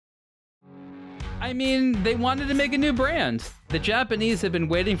I mean, they wanted to make a new brand. The Japanese have been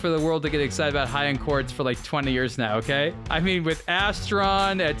waiting for the world to get excited about high-end quartz for like 20 years now, okay? I mean, with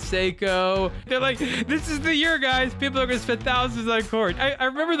Astron at Seiko, they're like, this is the year, guys. People are going to spend thousands on quartz. I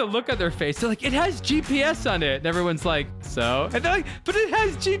remember the look on their face. They're like, it has GPS on it. And everyone's like, so? And they're like, but it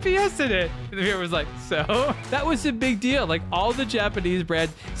has GPS in it. And everyone's like, so? That was a big deal. Like, all the Japanese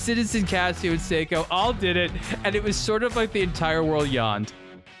brands, Citizen, Casio, and Seiko, all did it. And it was sort of like the entire world yawned.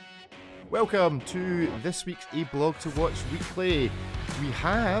 Welcome to this week's A Blog to Watch Weekly. We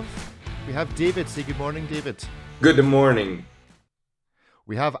have David. Say good morning, David. Good morning.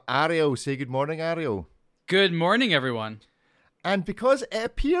 We have Ariel. Say good morning, Ariel. Good morning, everyone. And because it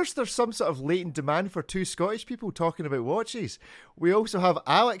appears there's some sort of latent demand for two Scottish people talking about watches, we also have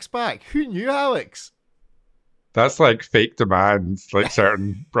Alex back. Who knew Alex? That's like fake demand, like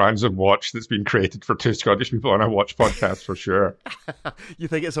certain brands of watch that's been created for two Scottish people on a watch podcast for sure. You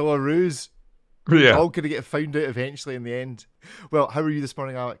think it's all a ruse? Yeah. All going to get found out eventually in the end. Well, how are you this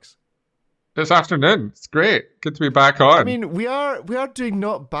morning, Alex? This afternoon. It's great. Good to be back on. I mean, we are doing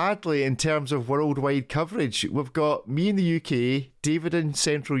not badly in terms of worldwide coverage. We've got me in the UK, David in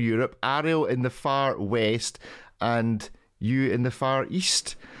Central Europe, Ariel in the far west, and you in the far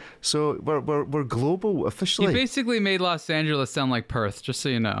east. So we're global officially. You basically made Los Angeles sound like Perth, just so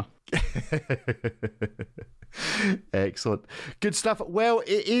you know. Excellent. Good stuff. Well,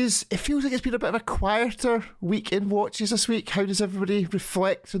 it feels like it's been a bit of a quieter week in watches this week. How does everybody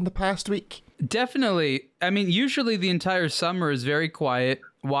reflect on the past week? Definitely. I mean, usually the entire summer is very quiet.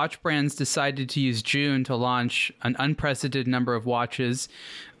 Watch brands decided to use June to launch an unprecedented number of watches.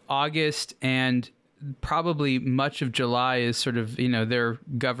 August and probably much of July is sort of, their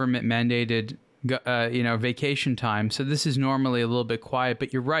government mandated, vacation time. So this is normally a little bit quiet,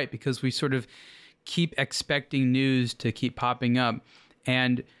 but you're right, because we sort of keep expecting news to keep popping up.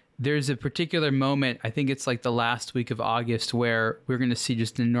 And there's a particular moment, I think it's like the last week of August, where we're going to see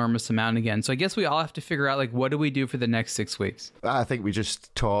just an enormous amount again. So I guess we all have to figure out, like, what do we do for the next 6 weeks? I think we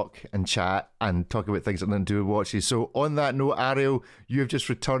just talk and chat and talk about things that nothing to do with watches. So on that note, Ariel, you have just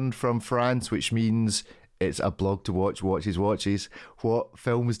returned from France, which means it's a blog to watch, watches. What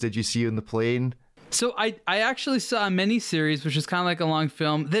films did you see on the plane? So I actually saw a mini-series, which is kind of like a long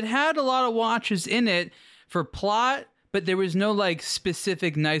film, that had a lot of watches in it for plot, but there was no like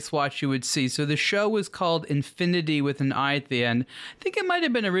specific nice watch you would see. So the show was called Infinity with an I at the end. I think it might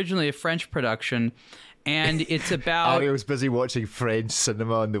have been originally a French production. And it's about... Ari was busy watching French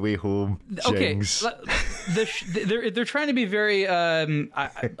cinema on the way home. Jings. Okay, they're trying to be very... I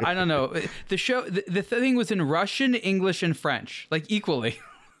don't know. The show, the thing was in Russian, English, and French, like equally.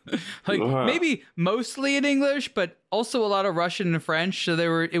 Maybe mostly in English, but also a lot of Russian and French. So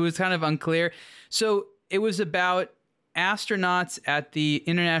it was kind of unclear. So it was about astronauts at the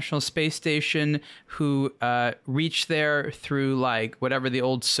International Space Station who reached there through like whatever the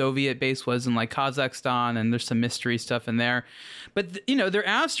old Soviet base was in like Kazakhstan, and there's some mystery stuff in there. But they're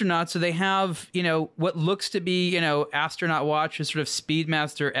astronauts, so they have what looks to be astronaut watches, sort of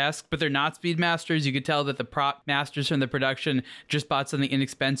Speedmaster-esque, but they're not Speedmasters. You could tell that the prop masters from the production just bought something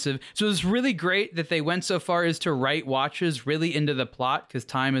inexpensive. So it was really great that they went so far as to write watches really into the plot, because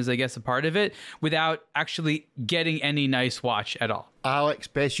time is, I guess, a part of it, without actually getting any nice watch at all. Alex,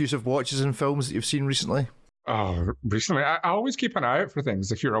 best use of watches in films that you've seen recently? Oh, recently, I always keep an eye out for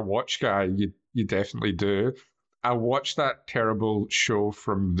things. If you're a watch guy, you definitely do. I watched that terrible show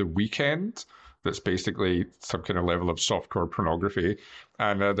from The Weekend that's basically some kind of level of softcore pornography.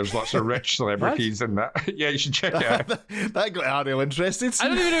 And there's lots of rich celebrities in that. Yeah, you should check it out. That got Ariel interested. I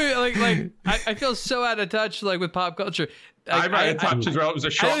don't even know, I feel so out of touch, like, with pop culture. I'm out of touch as well. It was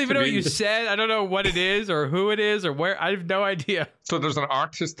a shock. I don't even know what you said. I don't know what it is or who it is or where. I have no idea. So there's an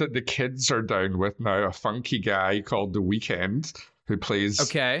artist that the kids are down with now, a funky guy called The Weeknd, who plays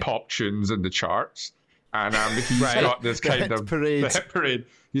pop tunes in the charts. And he's got this kind of... parade. The hit parade.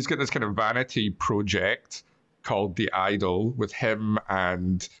 He's got this kind of vanity project called The Idol with him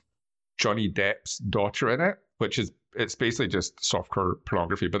and Johnny Depp's daughter in it, which is... It's basically just softcore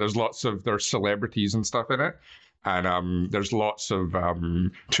pornography, but there's celebrities and stuff in it. And there's lots of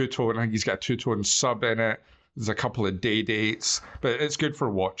two-tone. I think he's got a two-tone sub in it. There's a couple of day dates. But it's good for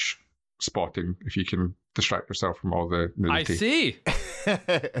watch spotting if you can distract yourself from all the nudity. I see.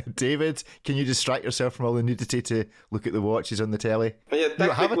 David, can you distract yourself from all the nudity to look at the watches on the telly? Yeah, you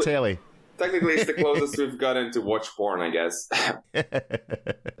don't have a telly. Technically, it's the closest we've gotten to watch porn, I guess.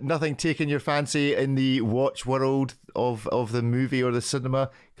 Nothing taking your fancy in the watch world of the movie or the cinema?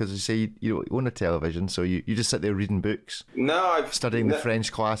 Because you say you don't own a television, so you just sit there reading books. No, studying the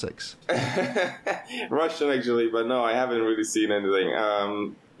French classics. Russian, actually, but no, I haven't really seen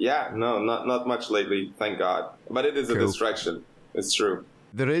anything. Yeah, no, not much lately, thank God. But it is a distraction. It's true.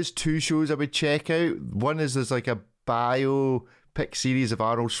 There is 2 shows I would check out. One is there's like a biopic series of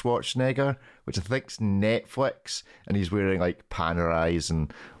Arnold Schwarzenegger, which I think's Netflix, and he's wearing like Panerais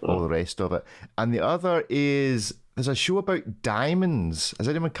and all the rest of it. And the other is there's a show about diamonds. Has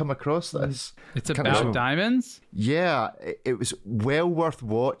anyone come across this? It's about diamonds? Yeah, it was well worth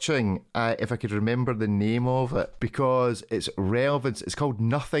watching if I could remember the name of it, because its relevance. It's called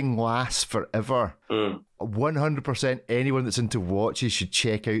Nothing Lasts Forever. 100% anyone that's into watches should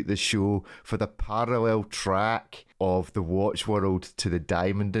check out the show for the parallel track of the watch world to the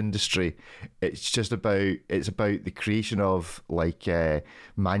diamond industry. It's about the creation of like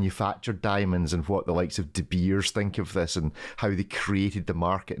manufactured diamonds and what the likes of De Beers think of this and how they created the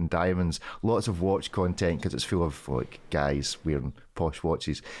market in diamonds. Lots of watch content because it's full of like guys wearing posh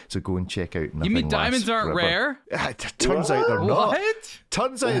watches. So go and check out Nothing You mean diamonds Lasts aren't Forever. rare? Turns out they're not. What?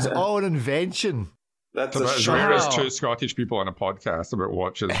 Turns out it's all an invention. That's So a as shock. rare as 2 Scottish people on a podcast about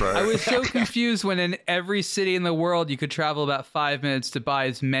watches, right? I was so confused when in every city in the world you could travel about 5 minutes to buy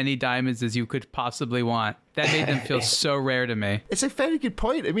as many diamonds as you could possibly want. That made them feel so rare to me. It's a very good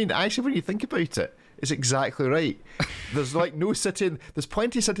point. I mean, actually, when you think about it, it's exactly right. There's like no city. There's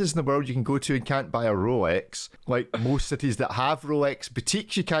plenty of cities in the world you can go to and can't buy a Rolex. Like most cities that have Rolex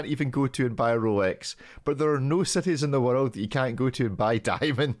boutiques, you can't even go to and buy a Rolex. But there are no cities in the world that you can't go to and buy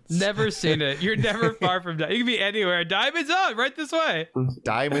diamonds. Never seen it. You're never far from that. You can be anywhere. Diamonds on, right this way.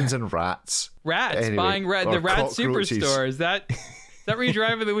 Diamonds and rats. Rats, Anyway, buying or the rat cockroaches. superstore. Is that where you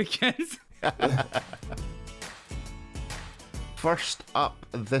drive on the weekends? First up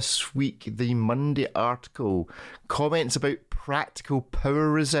this week, the Monday article, comments about practical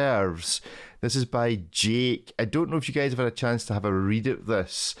power reserves. This is by Jake. I don't know if you guys have had a chance to have a read at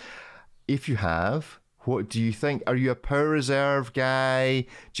this. If you have, what do you think? Are you a power reserve guy?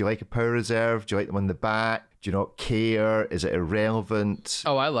 Do you like a power reserve? Do you like them on the back? Do you not care? Is it irrelevant?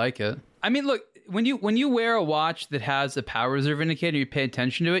 Oh, I like it. I mean, look, when you wear a watch that has a power reserve indicator, you pay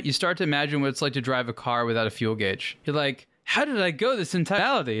attention to it, you start to imagine what it's like to drive a car without a fuel gauge. You're like, how did I go this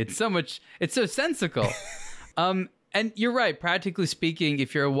entirety? It's so sensical. And you're right. Practically speaking,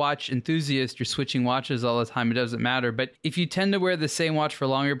 if you're a watch enthusiast, you're switching watches all the time. It doesn't matter. But if you tend to wear the same watch for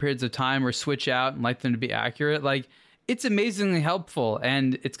longer periods of time or switch out and like them to be accurate, like it's amazingly helpful.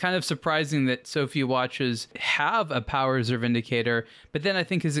 And it's kind of surprising that so few watches have a power reserve indicator. But then I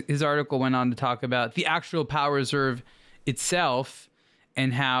think his article went on to talk about the actual power reserve itself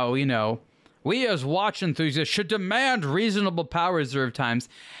and how, we as watch enthusiasts should demand reasonable power reserve times.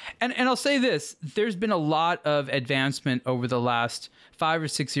 And I'll say this, there's been a lot of advancement over the last 5 or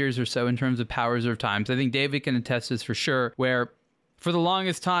 6 years or so in terms of power reserve times. I think David can attest this for sure, where for the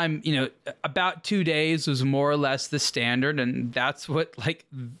longest time, about 2 days was more or less the standard. And that's what like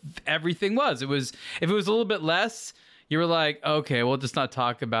everything was. If it was a little bit less, you were like, okay, we'll just not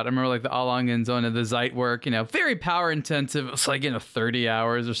talk about it. I remember like the Along Zone and the Zeit work, very power intensive. It was like, 30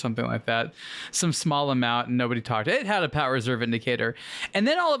 hours or something like that. Some small amount and nobody talked. It had a power reserve indicator. And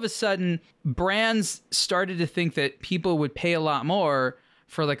then all of a sudden, brands started to think that people would pay a lot more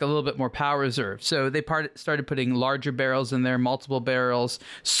for like a little bit more power reserve. So they started putting larger barrels in there, multiple barrels,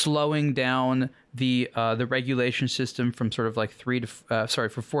 slowing down the regulation system from sort of like 4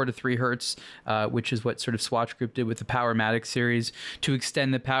 to 3 hertz, which is what sort of Swatch Group did with the Powermatic series, to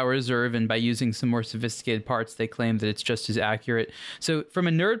extend the power reserve. And by using some more sophisticated parts, they claim that it's just as accurate. So from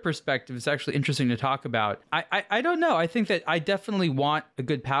a nerd perspective, it's actually interesting to talk about. I don't know. I think that I definitely want a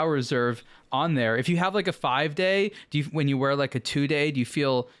good power reserve on there. If you have like a 5-day, when you wear like a 2-day, do you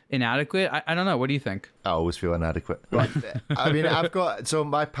feel inadequate? I don't know. What do you think? I always feel inadequate. But I mean, I've got, so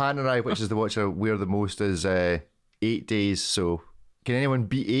my Panerai, which is the watch I wear the most, is 8 days. So can anyone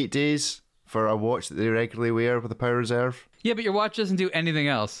beat 8 days for a watch that they regularly wear with a power reserve? Yeah, but your watch doesn't do anything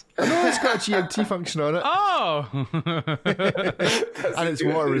else. No, it's got a GMT function on it. Oh! And it's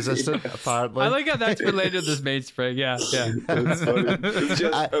water resistant, apparently. I like how that's related to this mainspring. Yeah. That's funny. It's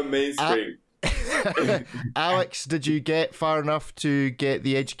just a mainspring. Alex, did you get far enough to get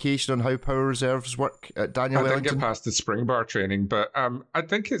the education on how power reserves work at Daniel I didn't Wellington? get past the spring bar training, but I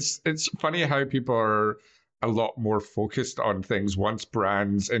think it's funny how people are a lot more focused on things once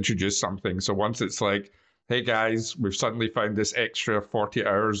brands introduce something. So once it's like, hey guys, we've suddenly found this extra 40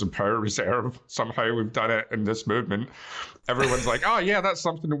 hours of power reserve. Somehow we've done it in this movement. Everyone's like, oh yeah, that's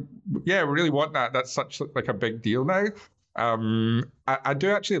something. Yeah, we really want that. That's such like a big deal now. I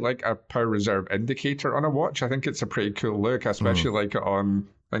do actually like a power reserve indicator on a watch. I think it's a pretty cool look. I especially like it on,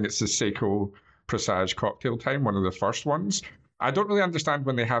 I think it's the Seiko Presage Cocktail Time, one of the first ones. I don't really understand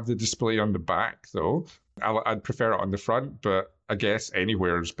when they have the display on the back, though. I'd prefer it on the front, but I guess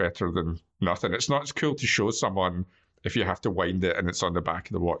anywhere is better than nothing. It's not as cool to show someone if you have to wind it and it's on the back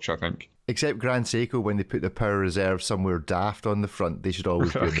of the watch, I think. Except Grand Seiko, when they put the power reserve somewhere daft on the front, they should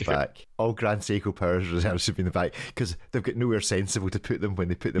always be in the back. All Grand Seiko power reserves should be in the back because they've got nowhere sensible to put them when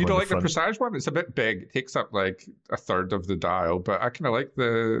they put them on the front. You don't like the Presage one? It's a bit big. It takes up like a third of the dial, but I kind of like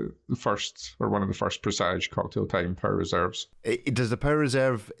the first, or one of the first Presage Cocktail Time power reserves. Does the power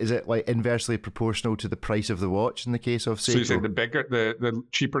reserve, is it like inversely proportional to the price of the watch in the case of Seiko? So you say the bigger, the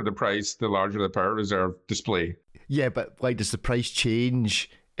cheaper the price, the larger the power reserve display. Yeah, but like, does the price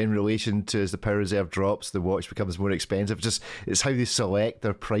change in relation to as the power reserve drops, the watch becomes more expensive? It's how they select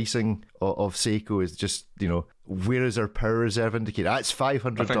their pricing of Seiko is just, where is our power reserve indicator? That's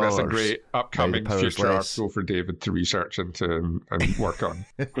 $500. I think that's a great upcoming future article for David to research into and work on.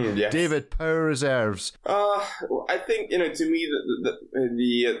 Yes. David, power reserves. I think, to me,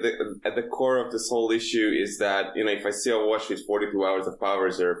 at the core of this whole issue is that, if I see a watch with 42 hours of power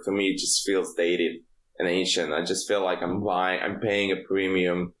reserve, to me, it just feels dated and ancient. I just feel like I'm paying a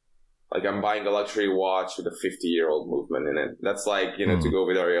premium, like I'm buying a luxury watch with a 50-year-old movement in it. That's like, to go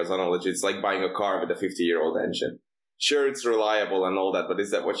with Ariel's analogy, it's like buying a car with a 50-year-old engine. Sure, it's reliable and all that, but is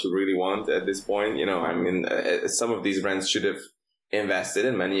that what you really want at this point? Some of these brands should have invested,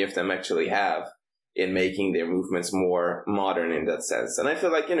 and many of them actually have, in making their movements more modern in that sense. And I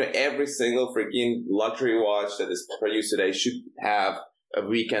feel like, every single freaking luxury watch that is produced today should have a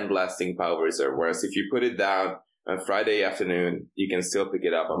weekend lasting power reserve. Whereas if you put it down on Friday afternoon, you can still pick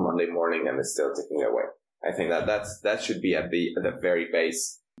it up on Monday morning and it's still ticking away. I think that should be at the very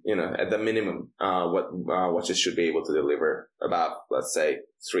base, at the minimum, what watches should be able to deliver about, let's say,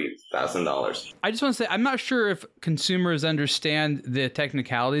 $3,000. I just want to say, I'm not sure if consumers understand the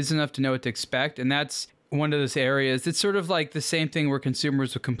technicalities enough to know what to expect. And that's one of those areas. It's sort of like the same thing where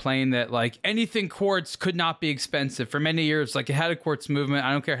consumers would complain that like anything quartz could not be expensive. For many years, like it had a quartz movement.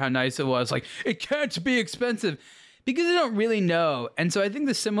 I don't care how nice it was. Like it can't be expensive because they don't really know. And so I think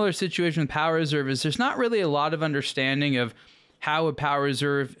the similar situation with power reserve is there's not really a lot of understanding of how a power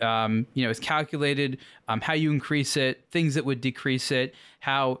reserve, is calculated, how you increase it, things that would decrease it,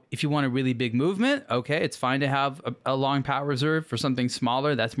 how if you want a really big movement, okay, it's fine to have a long power reserve. For something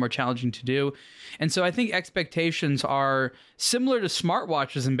smaller, that's more challenging to do. And so I think expectations are similar to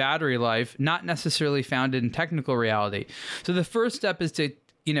smartwatches and battery life, not necessarily founded in technical reality. So the first step is to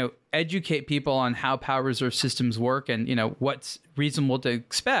educate people on how power reserve systems work and, what's reasonable to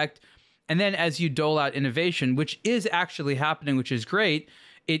expect. And then as you dole out innovation, which is actually happening, which is great,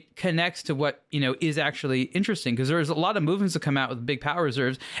 it connects to what, is actually interesting, because there's a lot of movements that come out with big power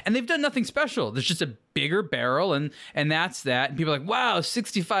reserves and they've done nothing special. There's just a bigger barrel and that's that. And people are like, wow,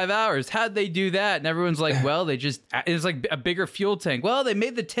 65 hours. How'd they do that? And everyone's like, well, it's like a bigger fuel tank. Well, they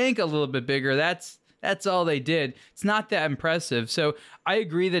made the tank a little bit bigger. That's all they did. It's not that impressive. So I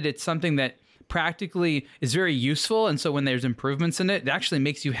agree that it's something that practically is very useful. And so when there's improvements in it, it actually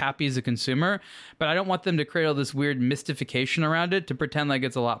makes you happy as a consumer. But I don't want them to create all this weird mystification around it to pretend like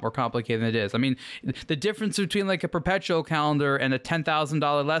it's a lot more complicated than it is. I mean, the difference between like a perpetual calendar and a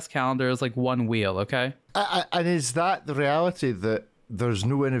 $10,000 less calendar is like one wheel, okay? And is that the reality, that there's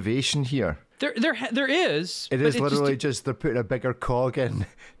no innovation here? There is. It is literally just they're putting a bigger cog in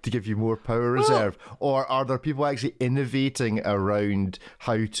to give you more power reserve. Or are there people actually innovating around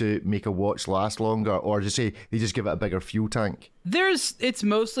how to make a watch last longer? Or just say they just give it a bigger fuel tank? It's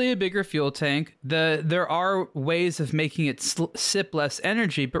mostly a bigger fuel tank. There are ways of making it sip less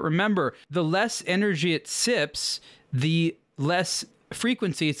energy. But remember, the less energy it sips, the less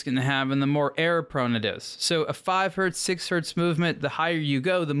frequency it's going to have and the more error prone it is. So a 5 hertz, 6 hertz movement, the higher you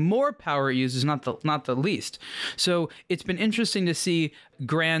go, the more power it uses, not the least. So it's been interesting to see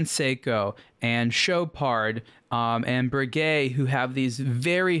Grand Seiko and Chopard and Breguet, who have these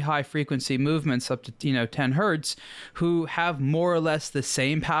very high frequency movements up to 10 hertz, who have more or less the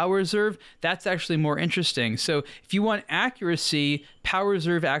same power reserve. That's actually more interesting. So if you want accuracy, power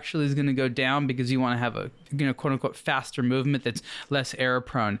reserve actually is going to go down because you want to have a quote unquote faster movement that's less error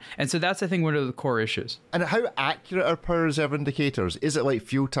prone. And so that's, I think, one of the core issues. And how accurate are power reserve indicators? Is it like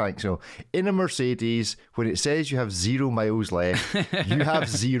fuel tanks? In a Mercedes, when it says you have 0 miles left, you have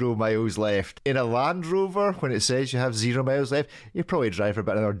 0 miles left. In a Land Rover, when it says you have 0 miles left, you probably drive for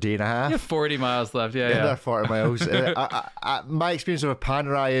about another day and a half. You have 40 miles left, yeah. Another 40 miles. My experience of a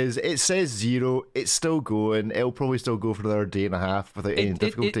Panerai is it says 0, it's still going. It'll probably still go for another day and a half without any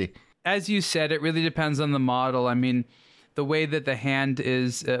difficulty. As you said, it really depends on the model. I mean, the way that the hand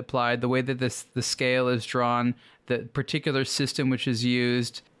is applied, the way that the scale is drawn, the particular system which is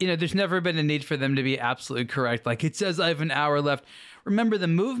used. There's never been a need for them to be absolutely correct. Like, it says I have an hour left. Remember, the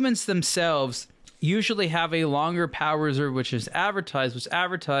movements themselves usually have a longer power reserve, which is advertised. What's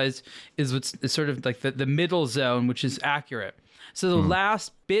advertised is what's sort of like the middle zone, which is accurate. So the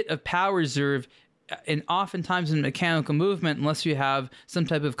last bit of power reserve, and oftentimes in mechanical movement, unless you have some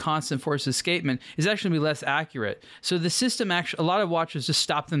type of constant force escapement, is actually going to be less accurate. So the system a lot of watches just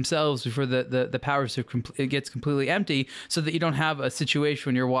stop themselves before the power reserve it gets completely empty, so that you don't have a situation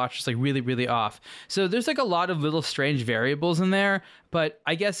when your watch is like really, really off. So there's like a lot of little strange variables in there, but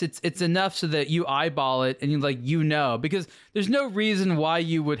I guess it's enough so that you eyeball it and because there's no reason why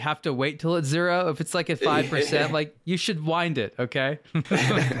you would have to wait till it's zero. If it's like at 5%, like, you should wind it, okay?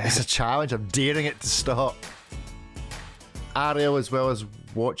 It's a challenge. I'm daring it to stop. Ariel, as well as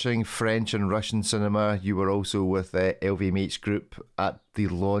watching French and Russian cinema, you were also with LVMH Group at the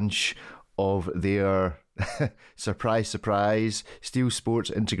launch of their surprise, Steel Sports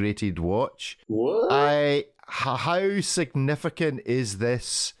integrated watch. What? How significant is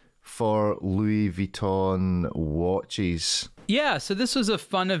this for Louis Vuitton watches? Yeah, so this was a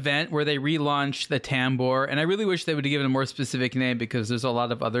fun event where they relaunched the tambour, and I really wish they would have given a more specific name because there's a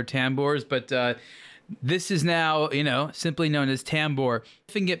lot of other tambours, but this is now, simply known as tambour.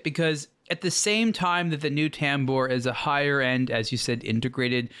 I think it because at the same time that the new tambour is a higher end, as you said,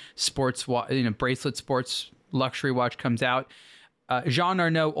 integrated sports bracelet sports luxury watch comes out, Jean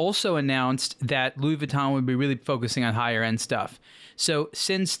Arnault also announced that Louis Vuitton would be really focusing on higher end stuff. So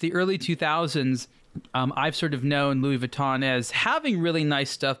since the early 2000s, I've sort of known Louis Vuitton as having really nice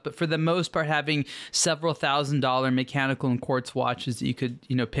stuff, but for the most part having several $1,000 mechanical and quartz watches that you could,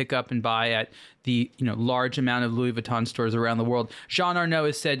 pick up and buy at the, large amount of Louis Vuitton stores around the world. Jean Arnault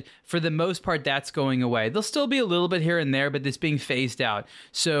has said, for the most part, that's going away. There'll still be a little bit here and there, but it's being phased out.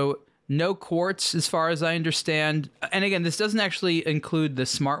 So no quartz, as far as I understand. And again, this doesn't actually include the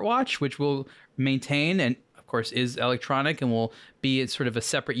smartwatch, which will maintain and, of course, is electronic and will be sort of a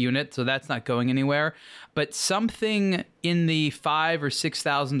separate unit. So that's not going anywhere. But something in the $5,000 or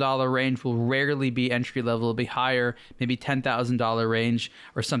 $6,000 range will rarely be entry level. It'll be higher, maybe $10,000 range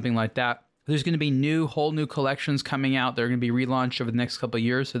or something like that. There's going to be whole new collections coming out. They're going to be relaunched over the next couple of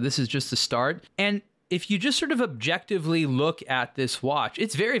years. So this is just the start. And if you just sort of objectively look at this watch,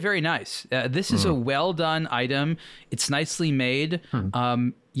 it's very, very nice. This is a well-done item. It's nicely made.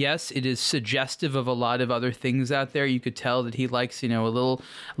 Yes, it is suggestive of a lot of other things out there. You could tell that he likes, a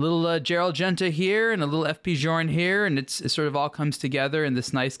little Gerald Genta here and a little FP Journe here, and it sort of all comes together in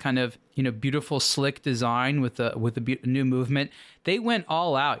this nice kind of, beautiful, slick design with a new movement. They went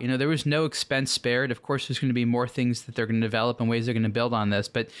all out. There was no expense spared. Of course, there's going to be more things that they're going to develop and ways they're going to build on this.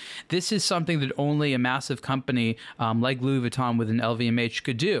 But this is something that only a massive company like Louis Vuitton with an LVMH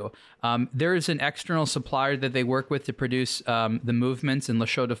could do. There is an external supplier that they work with to produce the movements in Le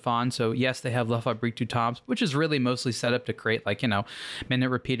Chaux de Fonds. So yes, they have La Fabrique du Temps, which is really mostly set up to create minute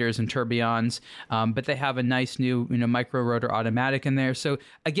repeaters and tourbillons. But they have a nice new micro rotor automatic in there. So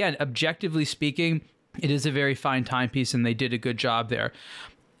again, objectively speaking, it is a very fine timepiece, and they did a good job there.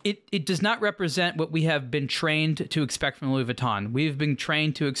 It does not represent what we have been trained to expect from Louis Vuitton. We've been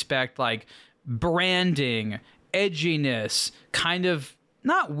trained to expect like branding, edginess, kind of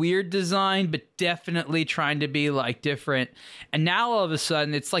not weird design, but definitely trying to be like different. And now all of a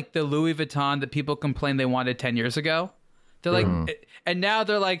sudden, it's like the Louis Vuitton that people complained they wanted 10 years ago. They're like, and now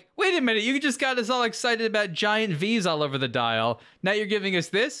they're like, wait a minute, you just got us all excited about giant V's all over the dial. Now you're giving us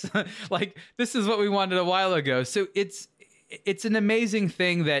this? Like, this is what we wanted a while ago. So it's an amazing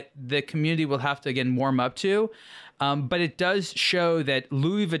thing that the community will have to, again, warm up to. But it does show that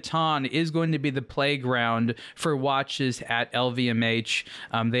Louis Vuitton is going to be the playground for watches at LVMH.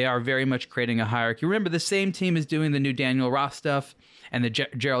 They are very much creating a hierarchy. Remember, the same team is doing the new Daniel Ross stuff and the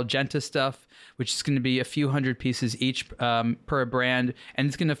Gerald Genta stuff, which is going to be a few hundred pieces each per brand. And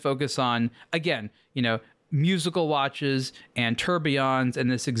it's going to focus on, again, musical watches and tourbillons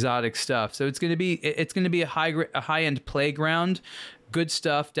and this exotic stuff. So it's going to be a high-end playground. Good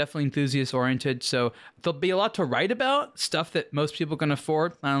stuff, definitely enthusiast oriented. So there'll be a lot to write about, stuff that most people can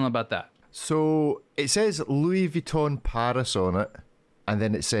afford. I don't know about that. So it says Louis Vuitton Paris on it, and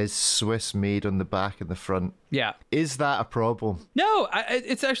then it says Swiss made on the back and the front. Yeah. Is that a problem? No,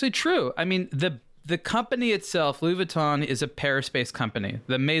 it's actually true. I mean, the company itself, Louis Vuitton, is a Paris-based company.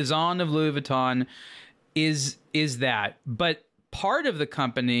 The Maison of Louis Vuitton is that. But part of the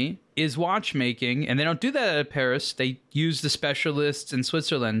company is watchmaking, and they don't do that out of Paris. They use the specialists in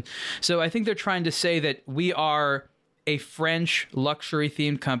Switzerland. So I think they're trying to say that we are a French luxury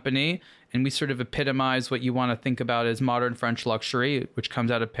themed company, and we sort of epitomize what you want to think about as modern French luxury, which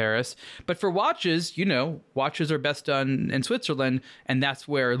comes out of Paris. But for watches, watches are best done in Switzerland, and that's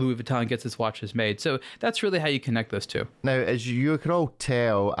where Louis Vuitton gets its watches made. So that's really how you connect those two. Now, as you can all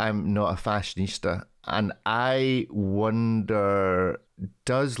tell, I'm not a fashionista, and I wonder,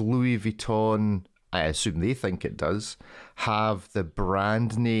 does Louis Vuitton, I assume they think it does, have the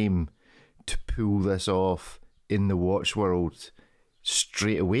brand name to pull this off in the watch world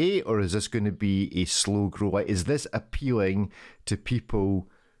straight away, or is this going to be a slow grow? Is this appealing to people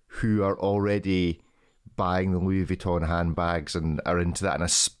who are already buying the Louis Vuitton handbags and are into that and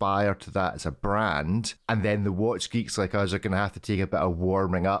aspire to that as a brand, and then the watch geeks like us are going to have to take a bit of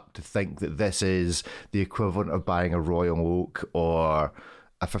warming up to think that this is the equivalent of buying a Royal Oak or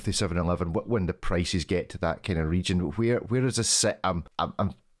a 5711 when the prices get to that kind of region? Where does this sit? I'm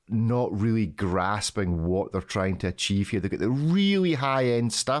not really grasping what they're trying to achieve here. They've got the really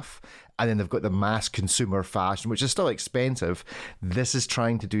high-end stuff, and then they've got the mass consumer fashion, which is still expensive. This is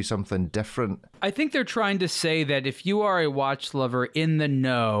trying to do something different. I think they're trying to say that if you are a watch lover in the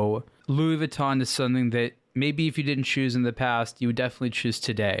know, Louis Vuitton is something that maybe if you didn't choose in the past, you would definitely choose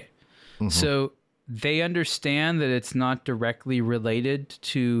today. Mm-hmm. So they understand that it's not directly related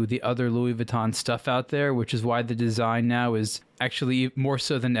to the other Louis Vuitton stuff out there, which is why the design now is actually more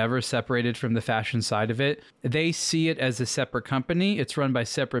so than ever separated from the fashion side of it. They see it as a separate company. It's run by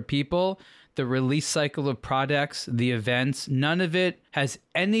separate people. The release cycle of products, the events, none of it has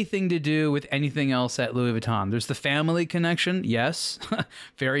anything to do with anything else at Louis Vuitton. There's the family connection, yes,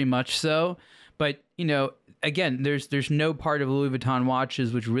 very much so. But, again, there's no part of Louis Vuitton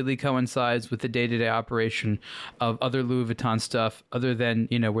watches which really coincides with the day-to-day operation of other Louis Vuitton stuff other than,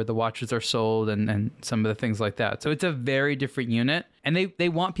 where the watches are sold and some of the things like that. So it's a very different unit, and they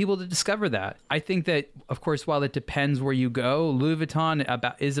want people to discover that. I think that, of course, while it depends where you go, Louis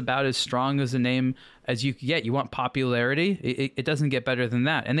Vuitton is about as strong as a name as you can get. You want popularity. It doesn't get better than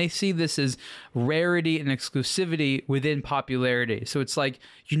that. And they see this as rarity and exclusivity within popularity. So it's like,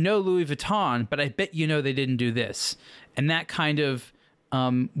 Louis Vuitton, but I bet they didn't do this. And that kind of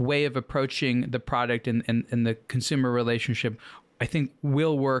way of approaching the product and the consumer relationship, I think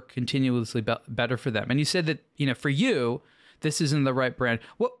will work continuously better for them. And you said that, for you, this isn't the right brand.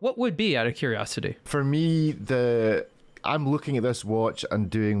 What would be, out of curiosity? For me, I'm looking at this watch and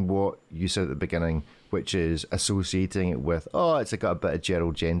doing what you said at the beginning, which is associating it with, it's got a bit of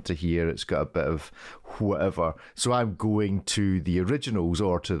Gerald Genta here, it's got a bit of whatever. So I'm going to the originals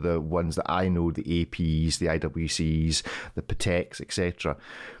or to the ones that I know, the APs, the IWCs, the Pateks, etc.,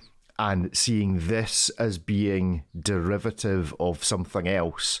 and seeing this as being derivative of something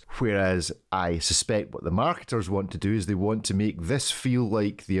else. Whereas I suspect what the marketers want to do is they want to make this feel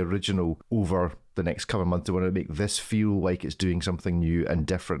like the original over the next couple of months. They want to make this feel like it's doing something new and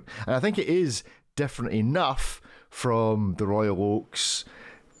different. And I think it is different enough from the Royal Oaks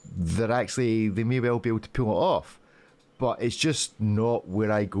that actually they may well be able to pull it off. But it's just not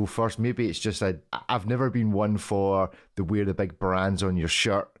where I go first. Maybe it's just I've never been one for the wear the big brands on your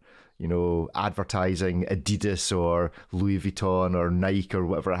shirt, advertising Adidas or Louis Vuitton or Nike or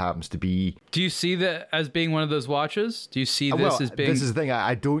whatever it happens to be. Do you see that as being one of those watches? Do you see this as being... This is the thing.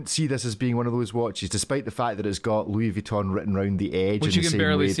 I don't see this as being one of those watches, despite the fact that it's got Louis Vuitton written around the edge. Which you can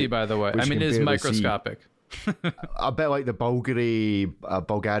barely see, by the way. I mean, it is microscopic. A bit like the Bulgari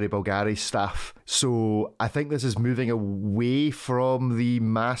stuff. So I think this is moving away from the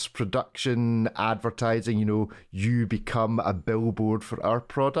mass production advertising, you become a billboard for our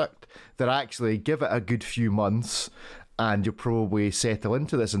product, that actually give it a good few months and you'll probably settle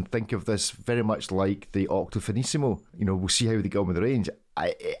into this and think of this very much like the Octo Finissimo. We'll see how they get on with the range.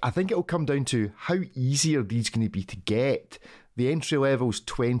 I think it'll come down to how easy are these going to be to get. The entry level's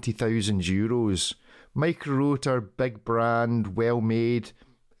 €20,000. Micro rotor, big brand, well made.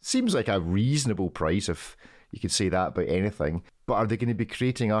 Seems like a reasonable price if you could say that about anything. But are they going to be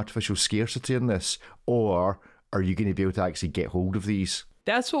creating artificial scarcity in this? Or are you going to be able to actually get hold of these?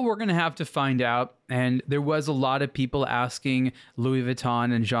 That's what we're going to have to find out. And there was a lot of people asking Louis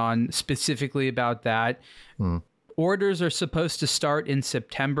Vuitton and Jean specifically about that. Orders are supposed to start in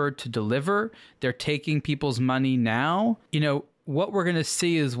September to deliver. They're taking people's money now. What we're going to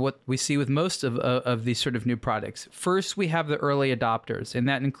see is what we see with most of these sort of new products. First, we have the early adopters, and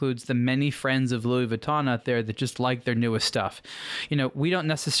that includes the many friends of Louis Vuitton out there that just like their newest stuff. We don't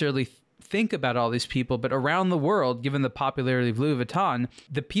necessarily think about all these people, but around the world, given the popularity of Louis Vuitton,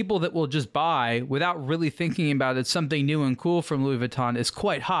 the people that will just buy without really thinking about it, something new and cool from Louis Vuitton is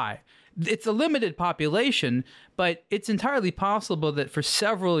quite high. it's a limited population, but it's entirely possible that for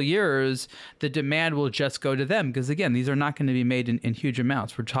several years, the demand will just go to them. Because again, these are not going to be made in huge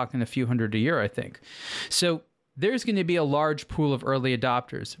amounts. We're talking a few hundred a year, I think. So there's going to be a large pool of early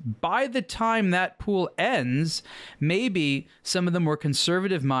adopters. By the time that pool ends, maybe some of the more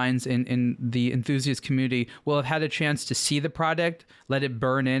conservative minds in the enthusiast community will have had a chance to see the product, let it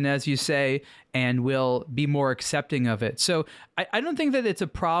burn in, as you say, and will be more accepting of it. So I don't think that it's a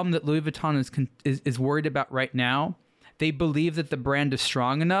problem that Louis Vuitton is worried about right now. They believe that the brand is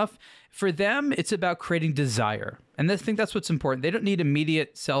strong enough. For them, it's about creating desire. And I think that's what's important. They don't need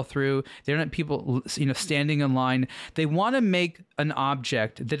immediate sell-through. They don't have people, standing in line. They want to make an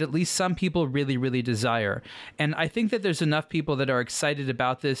object that at least some people really, really desire. And I think that there's enough people that are excited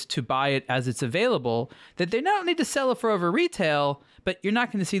about this to buy it as it's available, that they not need to sell it for over retail, but you're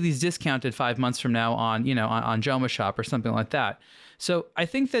not going to see these discounted 5 months from now on, on Joma Shop or something like that. So I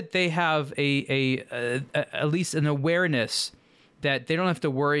think that they have at least an awareness that they don't have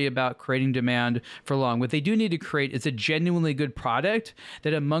to worry about creating demand for long. What they do need to create is a genuinely good product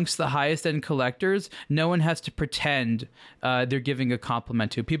that amongst the highest end collectors, no one has to pretend they're giving a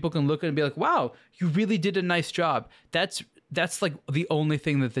compliment to. People can look at it and be like, wow, you really did a nice job. That's like the only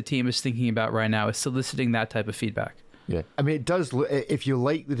thing that the team is thinking about right now, is soliciting that type of feedback. Yeah. I mean, it does look, if you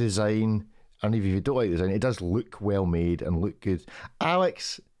like the design, and if you don't like the design, it does look well made and look good.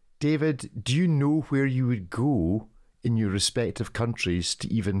 Alex, David, do you know where you would go in your respective countries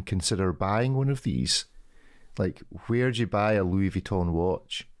to even consider buying one of these? Like, where do you buy a Louis Vuitton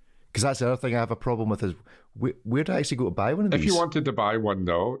watch? Because that's the other thing I have a problem with, is where do I actually go to buy one of these? If you wanted to buy one,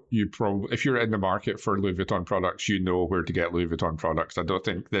 though, if you're in the market for Louis Vuitton products, you know where to get Louis Vuitton products. I don't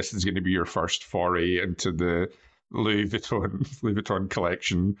think this is going to be your first foray into the Louis Vuitton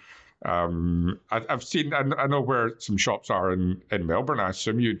collection. I've seen, I know where some shops are in Melbourne. I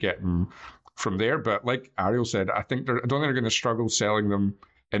assume you'd get them from there, but like Ariel said, I don't think they're going to struggle selling them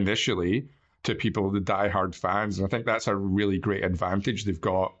initially to people, the diehard fans. And I think that's a really great advantage they've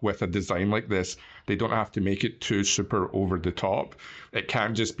got with a design like this. They don't have to make it too super over the top. It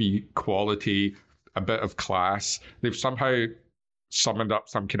can just be quality, a bit of class. They've somehow summoned up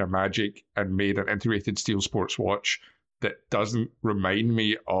some kind of magic and made an integrated steel sports watch that doesn't remind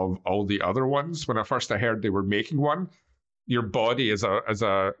me of all the other ones. When I heard they were making one, your body as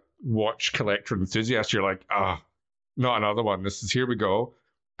a watch collector enthusiast, you're like, not another one. Here we go.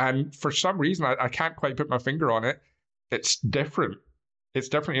 And for some reason, I can't quite put my finger on it. It's different. It's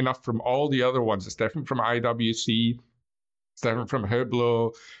different enough from all the other ones. It's different from IWC. It's different from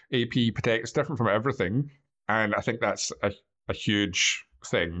Hublot, AP, Patek. It's different from everything. And I think that's a huge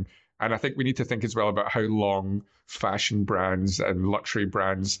thing. And I think we need to think as well about how long fashion brands and luxury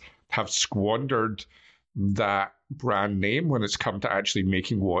brands have squandered that brand name when it's come to actually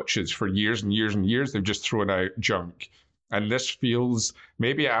making watches. For years and years and years, they've just thrown out junk. And this feels,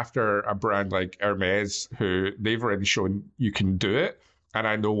 maybe after a brand like Hermes, who they've already shown you can do it. And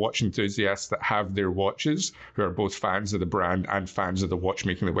I know watch enthusiasts that have their watches who are both fans of the brand and fans of the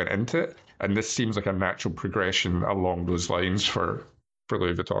watchmaking that went into it. And this seems like a natural progression along those lines for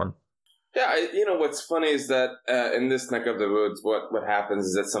Louis Vuitton. Yeah, what's funny is that in this neck of the woods, what happens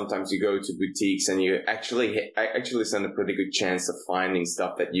is that sometimes you go to boutiques and you actually stand a pretty good chance of finding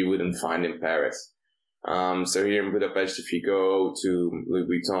stuff that you wouldn't find in Paris. So here in Budapest, if you go to Louis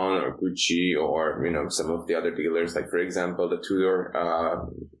Vuitton or Gucci or, some of the other dealers, like, for example, the Tudor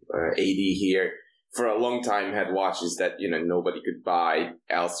 80 here, for a long time had watches that, nobody could buy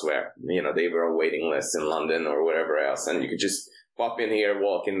elsewhere. They were on waiting lists in London or wherever else, and you could just pop in here,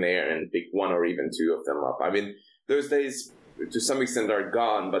 walk in there, and pick one or even two of them up. I mean, those days, to some extent, are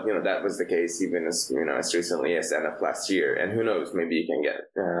gone, but, that was the case even as, as recently as end of last year. And who knows, maybe you can get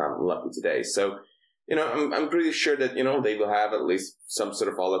lucky today. So, I'm pretty sure that, they will have at least some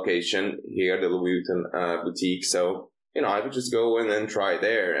sort of allocation here at the Louis Vuitton boutique. So, I would just go in and try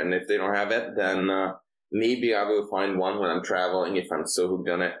there. And if they don't have it, then maybe I will find one when I'm traveling if I'm so hooked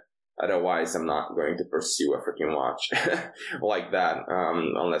on it. Otherwise, I'm not going to pursue a freaking watch like that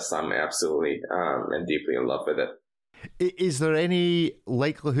unless I'm absolutely and deeply in love with it. Is there any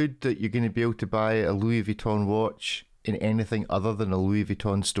likelihood that you're going to be able to buy a Louis Vuitton watch in anything other than a Louis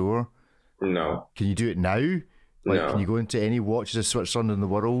Vuitton store? No. Can you do it now? No. Can you go into any watches of Switzerland in the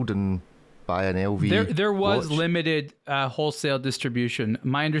world and buy an LV There was watch? limited wholesale distribution.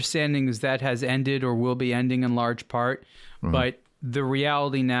 My understanding is that has ended or will be ending in large part. Mm-hmm. But the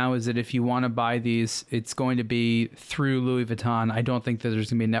reality now is that if you want to buy these, it's going to be through Louis Vuitton. I don't think that there's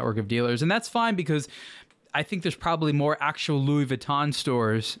going to be a network of dealers. And that's fine, because I think there's probably more actual Louis Vuitton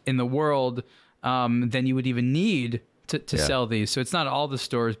stores in the world than you would even need to sell these. So it's not all the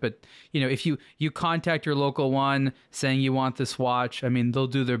stores, but if you contact your local one saying you want this watch, I mean, they'll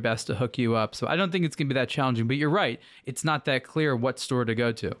do their best to hook you up. So I don't think it's going to be that challenging, but you're right. It's not that clear what store to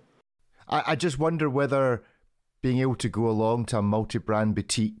go to. I just wonder whether being able to go along to a multi-brand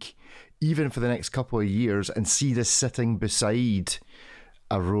boutique, even for the next couple of years, and see this sitting beside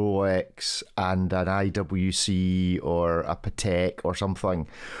a Rolex and an IWC or a Patek or something,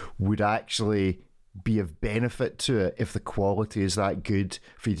 would actually be of benefit to it if the quality is that good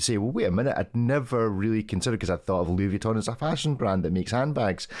for you to say, well, wait a minute, I'd never really considered, because I thought of Louis Vuitton as a fashion brand that makes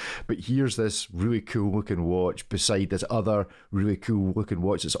handbags, but here's this really cool looking watch beside this other really cool looking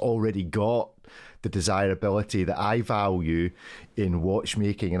watch that's already got the desirability that I value in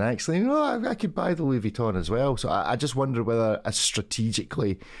watchmaking, and actually, I could buy the Louis Vuitton as well. So I just wonder whether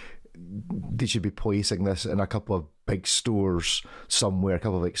strategically they should be placing this in a couple of big stores somewhere, a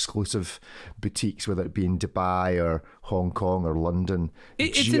couple of exclusive boutiques, whether it be in Dubai or Hong Kong or London.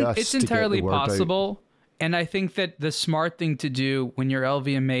 It's entirely possible. And I think that the smart thing to do when you're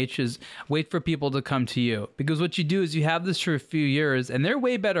LVMH is wait for people to come to you. Because what you do is you have this for a few years, and they're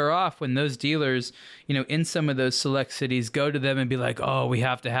way better off when those dealers, in some of those select cities go to them and be like, oh, we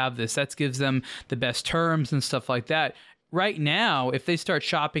have to have this. That gives them the best terms and stuff like that. Right now, if they start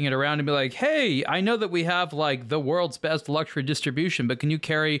shopping it around and be like, hey, I know that we have like the world's best luxury distribution, but can you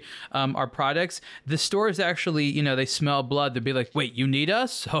carry our products? The stores actually, they smell blood. They'll be like, wait, you need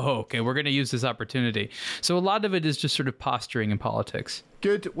us? Oh, okay, we're going to use this opportunity. So a lot of it is just sort of posturing in politics.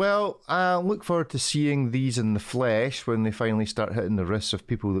 Good. Well, I look forward to seeing these in the flesh when they finally start hitting the wrists of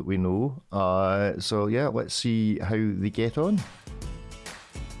people that we know. So yeah, let's see how they get on.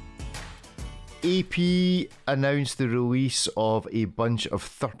 AP announced the release of a bunch of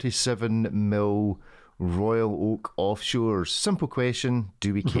 37mm Royal Oak offshores. Simple question,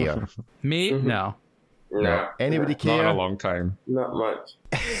 do we care? Me? No. No. Anybody care? Not in a long time. Not much.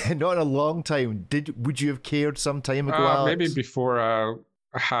 Not in a long time. Would you have cared some time ago, Alex? Maybe before I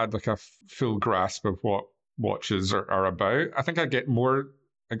had like a full grasp of what watches are about. I think I get more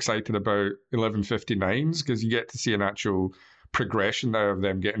excited about 1159s because you get to see an actual progression now of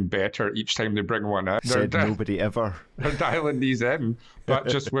them getting better each time they bring one out. Said nobody ever. They're dialing these in, but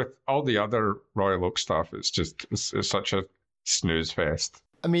just with all the other Royal Oak stuff, it's such a snooze fest.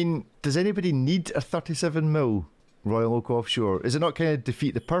 I mean, does anybody need a 37mm Royal Oak offshore? Is it not kind of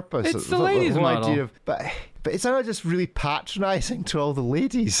defeat the purpose? It's the ladies' model. But it's not just really patronising to all the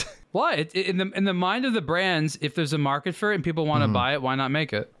ladies. Why? In the mind of the brands, if there's a market for it and people want to buy it, why not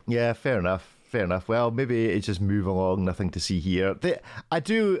make it? Yeah, fair enough. Well, maybe it's just move along, nothing to see here. I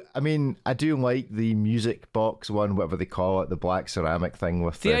do like the music box one, whatever they call it, the black ceramic thing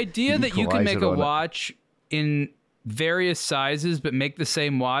with the idea that you can make a watch in various sizes but make the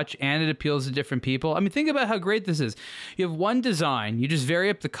same watch and it appeals to different people. I mean, think about how great this is. You have one design, you just vary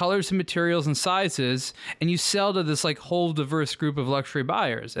up the colors and materials and sizes, and you sell to this like whole diverse group of luxury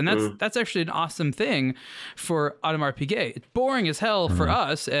buyers. And that's actually an awesome thing for Audemars Piguet. It's boring as hell for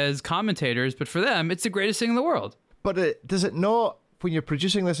us as commentators, but for them, it's the greatest thing in the world. But does it not, when you're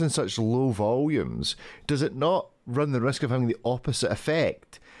producing this in such low volumes, does it not run the risk of having the opposite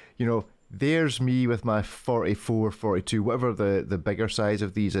effect? There's me with my 44, 42, whatever the bigger size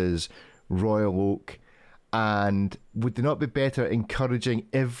of these is, Royal Oak. And would they not be better encouraging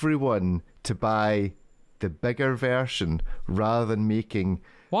everyone to buy the bigger version rather than making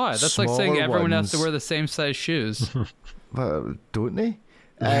Why? That's like saying everyone has to wear the same size shoes. Well, don't they?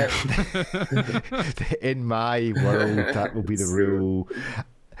 In my world, that will be the rule.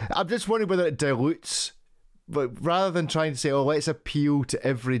 I'm just wondering whether it dilutes. But rather than trying to say, let's appeal to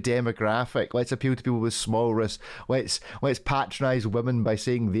every demographic, let's appeal to people with small wrists, let's patronise women by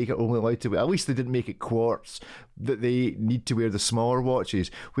saying they are only allowed to wear, at least they didn't make it quartz, that they need to wear the smaller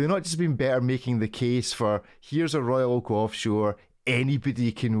watches. Would it not just been better making the case for, here's a Royal Oak offshore,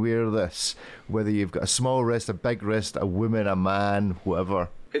 anybody can wear this, whether you've got a small wrist, a big wrist, a woman, a man, whatever.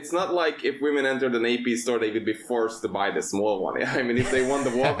 It's not like if women entered an AP store, they would be forced to buy the small one. I mean, if they want the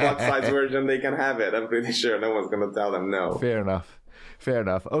walk-out size version, they can have it. I'm pretty sure no one's going to tell them no. Fair enough.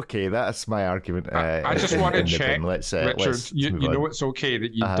 Okay, that's my argument. I just want to check, Richard, you know it's okay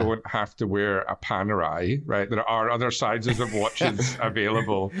that you don't have to wear a Panerai, right? There are other sizes of watches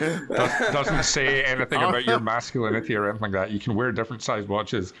available. Doesn't say anything about your masculinity or anything like that. You can wear different size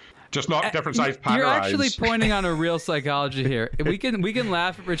watches. just not different size pattern. You're actually pointing on a real psychology here. We can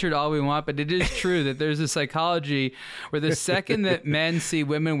laugh at Richard all we want, but it is true that there's a psychology where the second that men see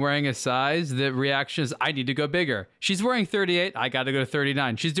women wearing a size, the reaction is, I need to go bigger. She's wearing 38, I got to go to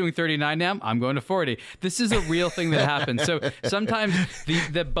 39. She's doing 39 now, I'm going to 40. This is a real thing that happens. So sometimes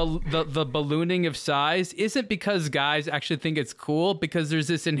the ballooning of size isn't because guys actually think it's cool, because there's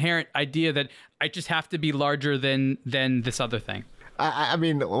this inherent idea that I just have to be larger than this other thing. I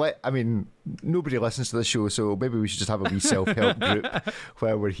mean, nobody listens to the show, so maybe we should just have a wee self-help group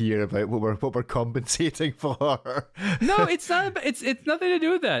where we're here about what we're compensating for. No, it's not. It's nothing to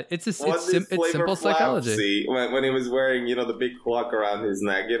do with that. It's simple psychology. When he was wearing, the big clock around his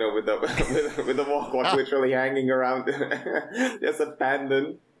neck, with the wall clock literally hanging around, just a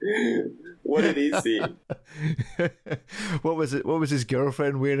pendant. What did he see? What was it? What was his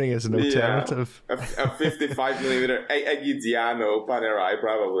girlfriend wearing as an alternative? A 55mm Egidiano Panerai,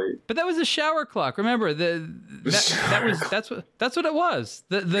 probably. But that was a shower clock. Remember that's what it was.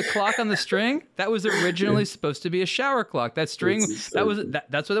 The clock on the string, that was originally supposed to be a shower clock. That string,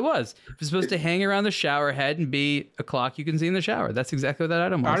 that's what it was. It was supposed to hang around the shower head and be a clock you can see in the shower. That's exactly what that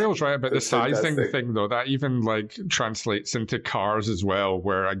item was. Ariel's right about the sizing thing, though. That even translates into cars as well,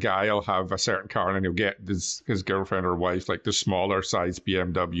 where a guy will have a certain car and he'll get his girlfriend or wife like the smaller size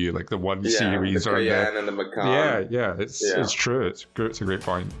BMW, like the 1 Series the or Cayenne and the Macan. It's true. It's a great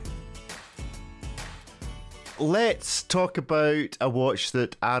point. Let's talk about a watch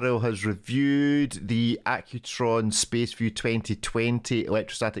that Ariel has reviewed, the Accutron SpaceView 2020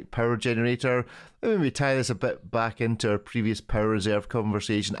 electrostatic power generator. Let me tie this a bit back into our previous power reserve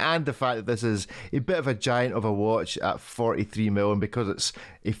conversation and the fact that this is a bit of a giant of a watch at 43mm, and because it's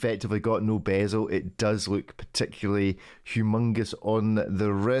effectively got no bezel, it does look particularly humongous on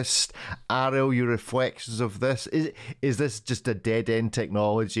the wrist. Ariel, your reflections of this, is this just a dead-end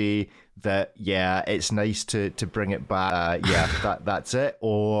technology that, it's nice to bring it back, that's it?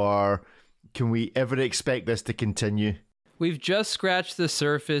 Or can we ever expect this to continue? We've just scratched the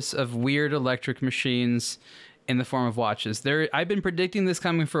surface of weird electric machines in the form of watches. I've been predicting this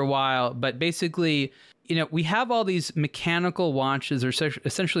coming for a while, but basically, we have all these mechanical watches, or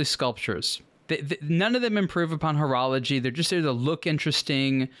essentially sculptures. None of them improve upon horology. They're just there to look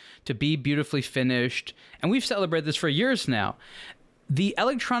interesting, to be beautifully finished. And we've celebrated this for years now. The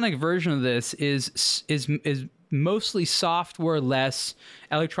electronic version of this is mostly software-less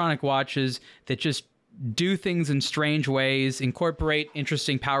electronic watches that just do things in strange ways, incorporate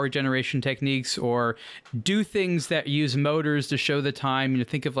interesting power generation techniques, or do things that use motors to show the time.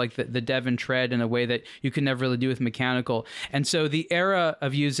 Think of like the Devon tread in a way that you can never really do with mechanical. And so the era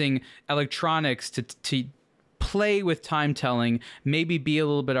of using electronics to play with time telling, maybe be a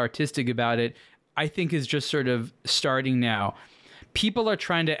little bit artistic about it, I think is just sort of starting now. People are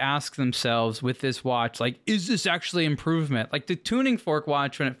trying to ask themselves with this watch, like, is this actually improvement? Like the tuning fork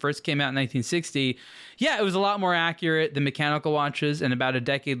watch, when it first came out in 1960, it was a lot more accurate than mechanical watches. And about a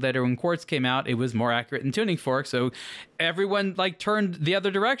decade later, when quartz came out, it was more accurate than tuning fork. So everyone turned the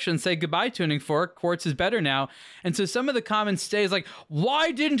other direction, say goodbye tuning fork. Quartz is better now. And so some of the comments stay is like,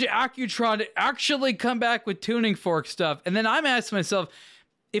 why didn't Accutron actually come back with tuning fork stuff? And then I'm asking myself,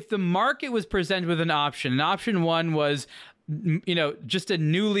 if the market was presented with an option one was, just a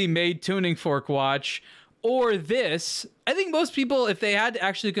newly made tuning fork watch, or this, I think most people, if they had to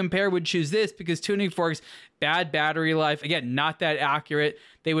actually compare, would choose this, because tuning forks, bad battery life, again, not that accurate.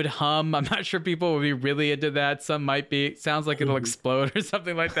 They would hum. I'm not sure people would be really into that. Some might be. Sounds like it'll explode or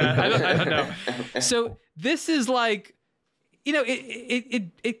something like that. I don't know. So this is like,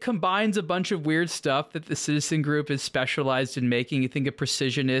 it combines a bunch of weird stuff that the Citizen Group is specialized in making. You think of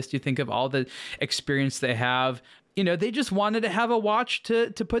Precisionist, you think of all the experience they have. They just wanted to have a watch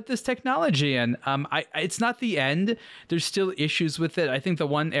to put this technology in. It's not the end. There's still issues with it. I think the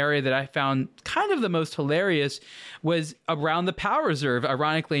one area that I found kind of the most hilarious was around the power reserve.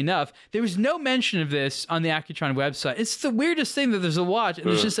 Ironically enough, there was no mention of this on the Accutron website. It's the weirdest thing that there's a watch and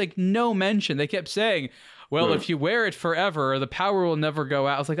there's just no mention. They kept saying, well, if you wear it forever, the power will never go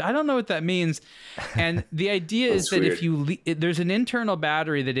out. I was like, I don't know what that means. And the idea is that weird. There's an internal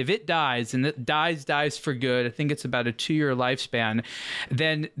battery that if it dies, and it dies for good, I think it's about a 2-year lifespan,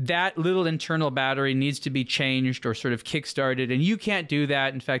 then that little internal battery needs to be changed or sort of kickstarted. And you can't do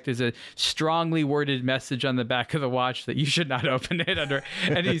that. In fact, there's a strongly worded message on the back of the watch that you should not open it under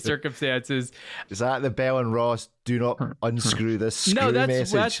any circumstances. Is that the Bell and Ross, do not unscrew this screw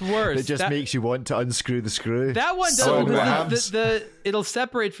message? That's worse. It just makes you want to unscrew the screw. That one doesn't. It'll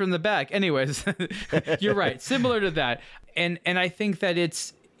separate from the back. Anyways, you're right. Similar to that. And I think that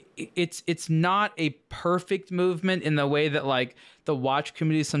it's it's not a perfect movement in the way that like the watch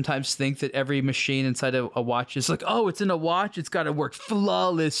community sometimes think that every machine inside a watch is like, oh, it's in a watch, it's got to work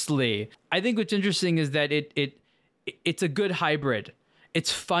flawlessly. I think what's interesting is that it's a good hybrid.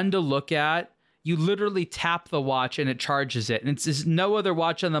 It's fun to look at. You literally tap the watch and it charges it. And it's just no other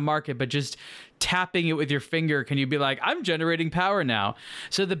watch on the market, but just tapping it with your finger, can you be like, I'm generating power now.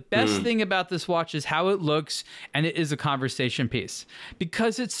 So the best thing about this watch is how it looks, and it is a conversation piece.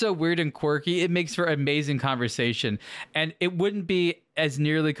 Because it's so weird and quirky, it makes for amazing conversation. And it wouldn't be as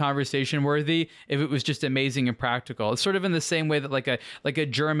nearly conversation worthy if it was just amazing and practical. It's sort of in the same way that like a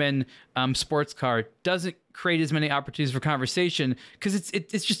German sports car doesn't create as many opportunities for conversation because it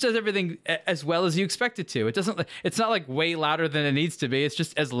just does everything as well as you expect it to. It's not like way louder than it needs to be. It's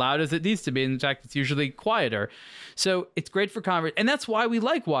just as loud as it needs to be. In fact, it's usually quieter. So it's great for conversation, and that's why we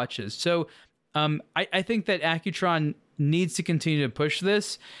like watches. So I think that Accutron needs to continue to push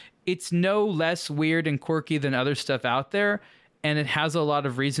this. It's no less weird and quirky than other stuff out there, and it has a lot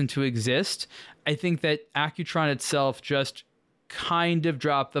of reason to exist. I think that Accutron itself just kind of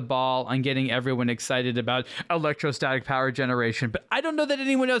dropped the ball on getting everyone excited about electrostatic power generation. But I don't know that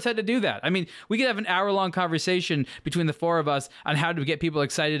anyone knows how to do that. I mean, we could have an hour-long conversation between the four of us on how to get people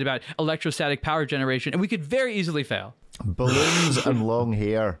excited about electrostatic power generation, and we could very easily fail. Balloons and long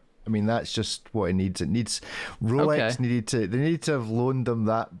hair. I mean, that's just what it needs. It needs Rolex they needed to have loaned them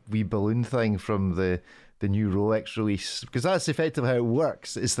that wee balloon thing from the new Rolex release, because that's effectively how it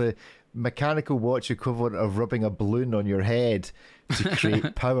works. It's the mechanical watch equivalent of rubbing a balloon on your head to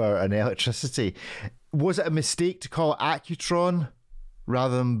create power and electricity. Was it a mistake to call it Accutron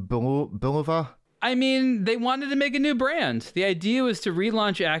rather than Bulova? I mean, they wanted to make a new brand. The idea was to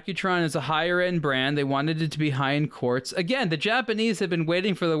relaunch Accutron as a higher-end brand. They wanted it to be high-end quartz. Again, the Japanese have been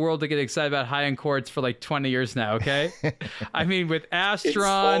waiting for the world to get excited about high-end quartz for like 20 years now, okay? I mean, with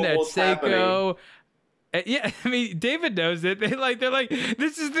Astron, at Seiko... Yeah, I mean, David knows it. They're like,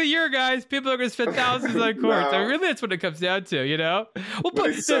 this is the year, guys. People are going to spend thousands on quartz. I mean, really, that's what it comes down to, you know? Well,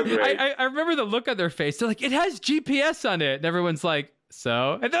 but so I remember the look on their face. They're like, it has GPS on it. And everyone's like,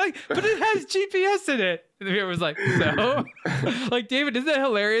 so? And they're like, but it has GPS in it. And everyone's like, so? Like, David, isn't that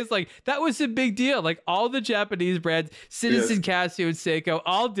hilarious? Like, that was a big deal. Like, all the Japanese brands, Citizen, Casio, and Seiko,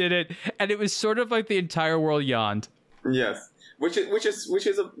 all did it. And it was sort of like the entire world yawned. Yes. Which is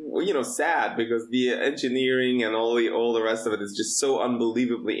sad, because the engineering and all the rest of it is just so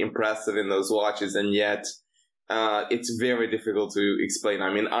unbelievably impressive in those watches, and yet it's very difficult to explain.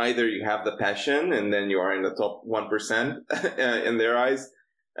 I mean, either you have the passion and then you are in the top 1% in their eyes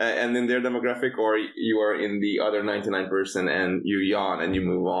and in their demographic, or you are in the other 99% and you yawn and you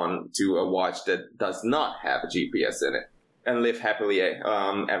move on to a watch that does not have a GPS in it and live happily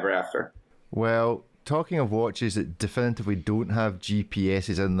ever after. Well, talking of watches that definitively don't have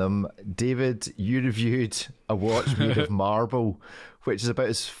GPSs in them, David, you reviewed a watch made of marble, which is about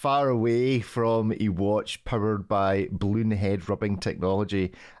as far away from a watch powered by balloon head rubbing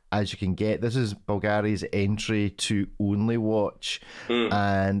technology as you can get. This is Bulgari's entry to only watch.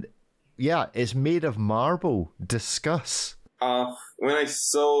 And yeah, it's made of marble. Discuss. When I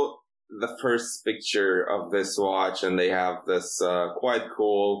saw the first picture of this watch, and they have this quite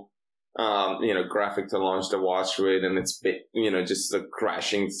cool graphic to launch the watch with, and it's just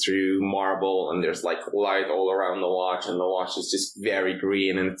crashing through marble, and there's like light all around the watch, and the watch is just very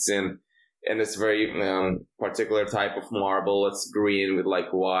green, and it's very particular type of marble. It's green with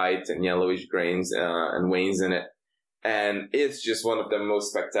like white and yellowish grains and veins in it, and it's just one of the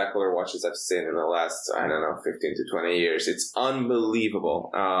most spectacular watches I've seen in the last 15 to 20 years. It's unbelievable,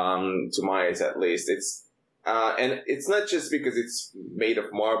 to my eyes at least. And it's not just because it's made of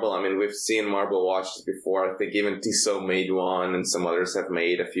marble. I mean, we've seen marble watches before. I think even Tissot made one, and some others have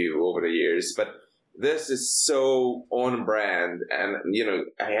made a few over the years. But this is so on brand. And,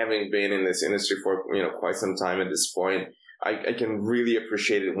 having been in this industry for, quite some time at this point, I can really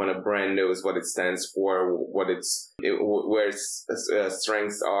appreciate it when a brand knows what it stands for, where its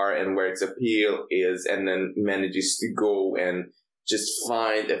strengths are and where its appeal is, and then manages to go and just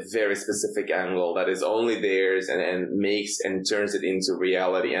find a very specific angle that is only theirs and makes and turns it into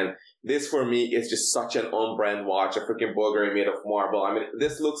reality. And this, for me, is just such an on-brand watch, a freaking Bulgari made of marble. I mean,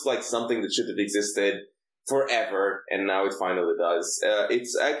 this looks like something that should have existed forever, and now it finally does.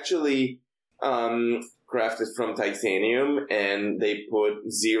 It's actually crafted from titanium, and they put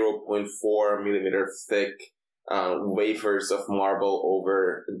 0.4 millimeter thick wafers of marble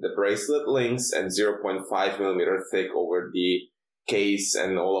over the bracelet links and 0.5 millimeter thick over the case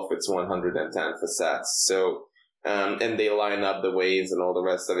and all of its 110 facets. So, and they line up the waves and all the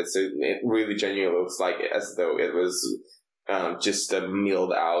rest of it. So it really genuinely looks like as though it was just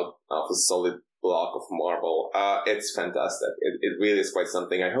milled out of a solid block of marble. It's fantastic. It really is quite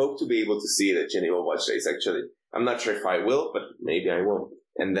something. I hope to be able to see it at Geneva Watch Days, actually. I'm not sure if I will, but maybe I will.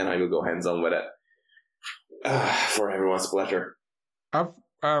 And then I will go hands-on with it. For everyone's pleasure.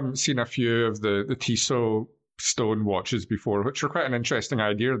 I've seen a few of the Tissot stone watches before, which are quite an interesting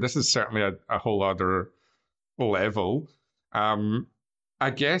idea. This is certainly a whole other level. I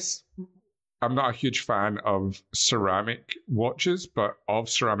guess I'm not a huge fan of ceramic watches, but of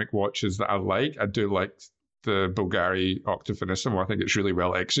ceramic watches that I like, I do like the Bulgari Octafinissimo. I think it's really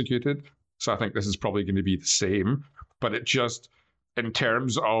well executed. So I think this is probably going to be the same. But it just, in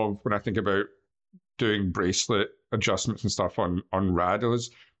terms of when I think about doing bracelet adjustments and stuff on Rados,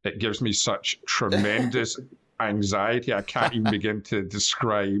 it gives me such tremendous anxiety I can't even begin to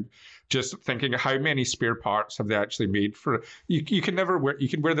describe. Just thinking how many spare parts have they actually made for it. You can never wear, you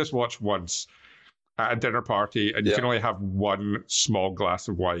can wear this watch once at a dinner party and you can only have one small glass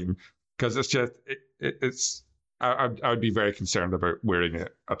of wine, because it's just it's I would be very concerned about wearing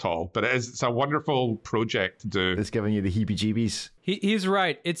it at all. But it's a wonderful project to do. It's giving you the heebie-jeebies. He's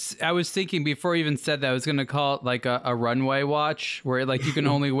right. I was thinking before he even said that, I was going to call it like a runway watch, where like you can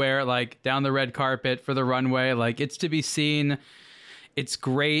only wear it like down the red carpet for the runway. Like, it's to be seen. It's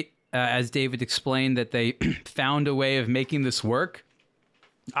great, as David explained, that they found a way of making this work.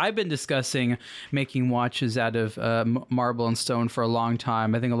 I've been discussing making watches out of marble and stone for a long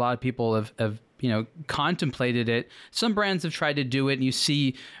time. I think a lot of people have contemplated it. Some brands have tried to do it, and you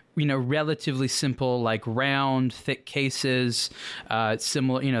see, relatively simple, like round, thick cases,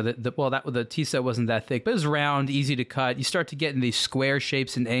 similar, the Tissot wasn't that thick, but it was round, easy to cut. You start to get in these square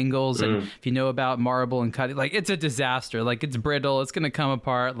shapes and angles, and if you know about marble and cutting, like, it's a disaster. Like, it's brittle, it's going to come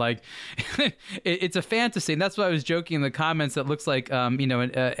apart. Like, it's a fantasy. And that's why I was joking in the comments that looks like, an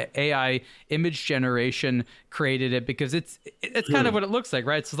AI image generation created it, because it's kind of what it looks like,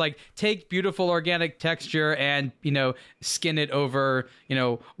 right? It's like, take beautiful organic texture and, skin it over,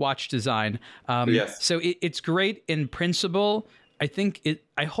 watch design. Yes. So it's great in principle.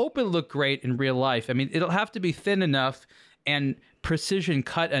 I hope it'll look great in real life. I mean, it'll have to be thin enough and precision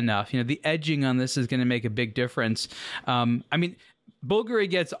cut enough. The edging on this is going to make a big difference. Bulgari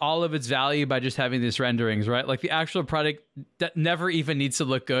gets all of its value by just having these renderings, right? Like, the actual product that never even needs to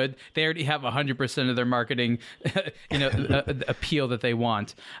look good. They already have 100% of their marketing, appeal that they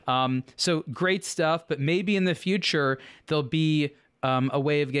want. So great stuff, but maybe in the future there'll be a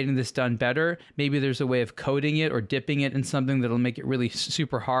way of getting this done better. Maybe there's a way of coating it or dipping it in something that'll make it really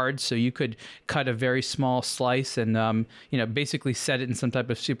super hard, so you could cut a very small slice and basically set it in some type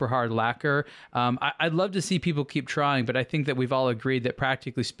of super hard lacquer. I'd love to see people keep trying, but I think that we've all agreed that,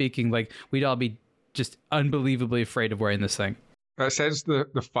 practically speaking, like, we'd all be just unbelievably afraid of wearing this thing. It says the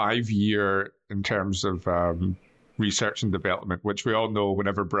 5-year in terms of research and development, which we all know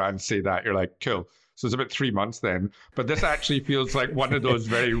whenever brands say that, you're like, cool. So it's about 3 months then. But this actually feels like one of those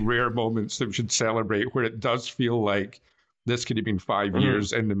very rare moments that we should celebrate, where it does feel like this could have been 5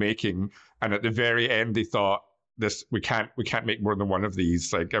 years in the making. And at the very end, they thought, we can't make more than one of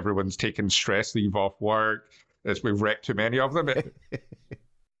these. Like, everyone's taken stress leave off work. We've wrecked too many of them.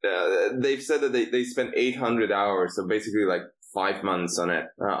 They've said that they spent 800 hours, so basically like 5 months on it,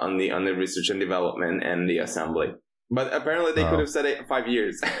 on the research and development and the assembly. But apparently they could have said 5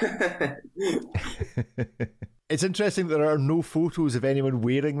 years. It's interesting that there are no photos of anyone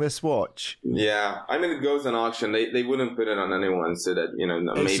wearing this watch. Yeah, I mean, it goes on auction. They wouldn't put it on anyone, so that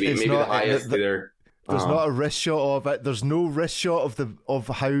maybe not, the highest bidder. There's not a wrist shot of it. There's no wrist shot of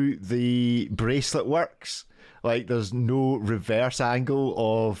how the bracelet works. Like, there's no reverse angle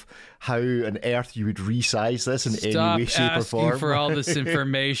of how on earth you would resize this in any way, shape, or form. Stop asking for all this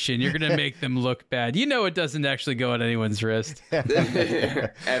information. You're going to make them look bad. It doesn't actually go on anyone's wrist.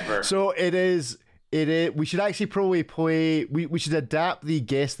 Ever. So it is. We should actually probably play. We should adapt the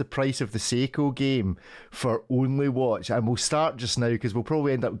guess the price of the Seiko game for Only Watch, and we'll start just now because we'll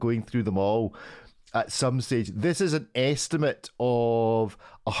probably end up going through them all at some stage. This is an estimate of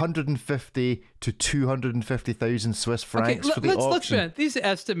 150 to 250,000 Swiss francs for the auction. Look, these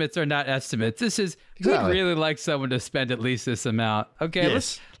estimates are not estimates. This is, exactly. We'd really like someone to spend at least this amount. Okay,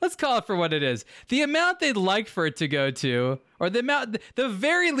 yes. let's call it for what it is. The amount they'd like for it to go to, or the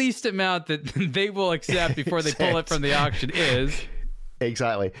very least amount that they will accept before they pull it from the auction is.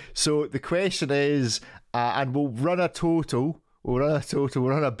 Exactly. So the question is, and we'll run a total. We'll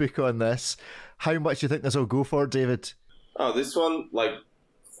run a book on this. How much do you think this will go for, David? Oh, this one, like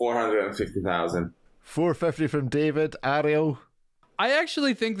 450,000. 450 from David. Ariel? I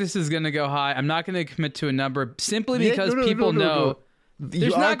actually think this is going to go high. I'm not going to commit to a number simply because people know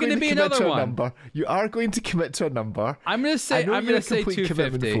There's not going to be another one. You are going to commit to a number. I'm going to say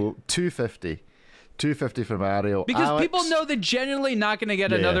 250. 250 for Mario. Because Alex, people know they're genuinely not going to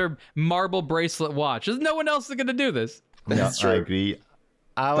get another marble bracelet watch. There's no one else that's going to do this. Yeah, I agree.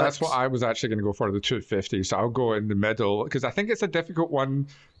 Alex, that's what I was actually going to go for, the 250. So I'll go in the middle because I think it's a difficult one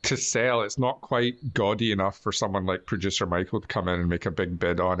to sell. It's not quite gaudy enough for someone like producer Michael to come in and make a big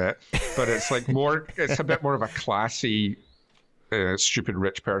bid on it. But it's like it's a bit more of a classy, stupid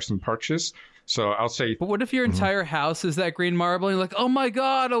rich person purchase. So I'll say. But what if your entire house is that green marble and you're like, oh my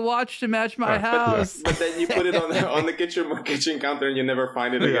God, a watch to match my house? But then you put it on the kitchen counter and you never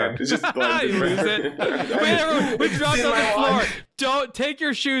find it again. It's just blended. You lose it. We dropped on the floor. Don't take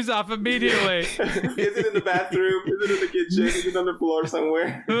your shoes off immediately. Is it in the bathroom? Is it in the kitchen? Is it on the floor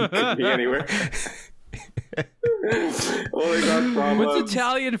somewhere? It could be anywhere. Oh my God, problems. What's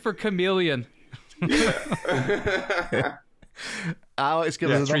Italian for chameleon? Yeah. Alex,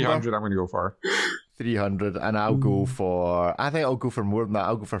 give us a 300 number. I'm going to go for 300, and I'll go for, I think I'll go for more than that.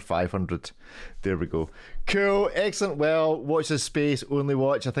 I'll go for 500. There we go. Cool, excellent. Well, watch this space, only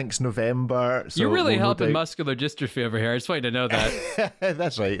watch, I think it's November. So You're really helping muscular dystrophy over here. I just want you to know that.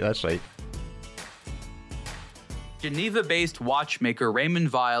 That's right. Geneva-based watchmaker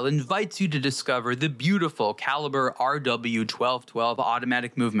Raymond Weil invites you to discover the beautiful Caliber RW1212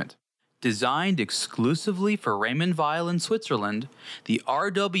 automatic movement. Designed exclusively for Raymond Weil in Switzerland, the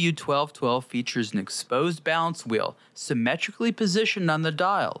RW1212 features an exposed balance wheel symmetrically positioned on the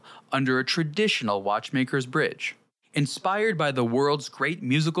dial under a traditional watchmaker's bridge. Inspired by the world's great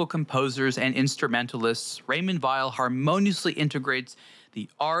musical composers and instrumentalists, Raymond Weil harmoniously integrates the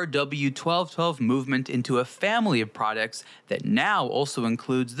RW1212 movement into a family of products that now also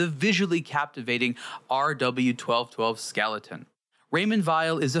includes the visually captivating RW1212 skeleton. Raymond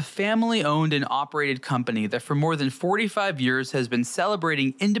Weil is a family-owned and operated company that for more than 45 years has been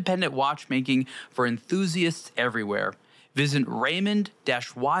celebrating independent watchmaking for enthusiasts everywhere. Visit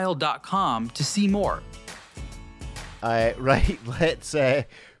raymond-weil.com to see more. Right, let's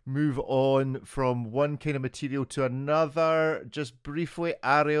move on from one kind of material to another. Just briefly,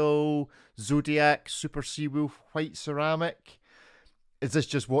 Ariel, Zodiac, Super Seawolf, white ceramic. Is this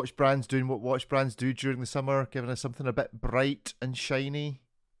just watch brands doing what watch brands do during the summer, giving us something a bit bright and shiny?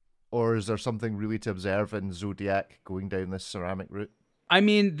 Or is there something really to observe in Zodiac going down this ceramic route? I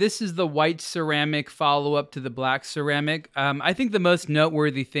mean, this is the white ceramic follow-up to the black ceramic. I think the most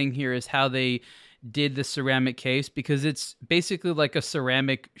noteworthy thing here is how they did the ceramic case, because it's basically like a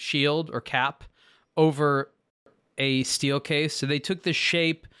ceramic shield or cap over a steel case. So they took the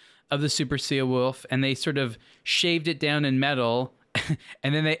shape of the Super Seawolf and they sort of shaved it down in metal.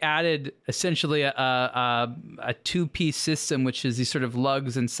 And then they added essentially a two-piece system, which is these sort of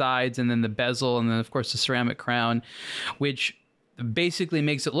lugs and sides, and then the bezel, and then, of course, the ceramic crown, which basically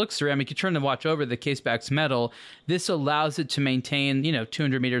makes it look ceramic. You turn the watch over, the case back's metal. This allows it to maintain,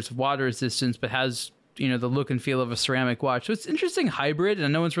 200 meters of water resistance, but has, the look and feel of a ceramic watch. So it's an interesting hybrid,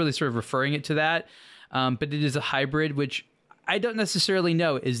 and no one's really sort of referring it to that. But it is a hybrid, which I don't necessarily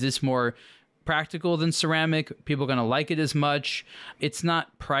know. Is this more practical than ceramic? People are going to like it as much. It's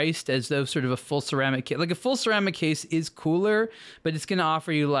not priced as though sort of a full ceramic case. Like a full ceramic case is cooler, but it's going to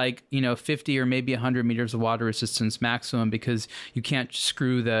offer you 50 or maybe 100 meters of water resistance maximum, because you can't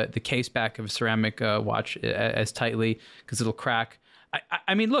screw the case back of a ceramic watch as tightly because it'll crack.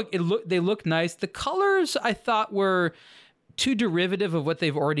 I mean, they look nice. The colors I thought were too derivative of what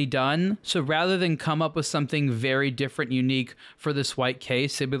they've already done. So rather than come up with something very different, unique for this white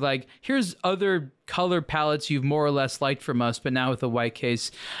case, they'd be like, here's other color palettes you've more or less liked from us, but now with a white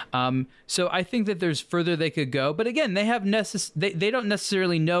case. So I think that there's further they could go. But again, they don't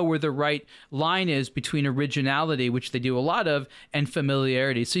necessarily know where the right line is between originality, which they do a lot of, and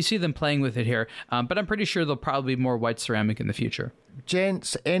familiarity. So you see them playing with it here. But I'm pretty sure there'll probably be more white ceramic in the future.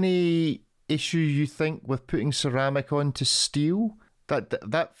 Gents, any issue you think with putting ceramic onto steel?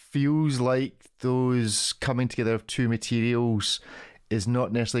 That feels like those coming together of two materials is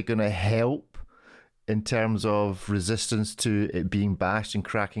not necessarily going to help in terms of resistance to it being bashed and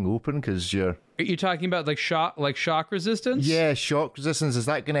cracking open, because Are you talking about shock resistance? Yeah, shock resistance. Is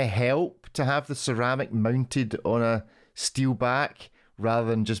that going to help to have the ceramic mounted on a steel back rather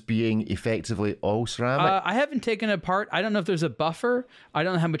than just being effectively all ceramic? I haven't taken it apart. I don't know if there's a buffer. I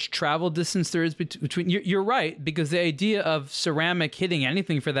don't know how much travel distance there is between. You're right, because the idea of ceramic hitting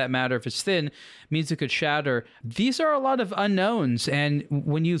anything, for that matter, if it's thin, means it could shatter. These are a lot of unknowns, and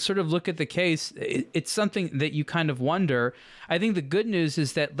when you sort of look at the case, it's something that you kind of wonder. I think the good news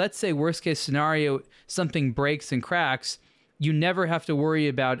is that, let's say worst case scenario, something breaks and cracks. you never have to worry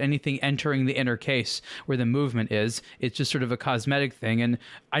about anything entering the inner case where the movement is. It's just sort of a cosmetic thing. And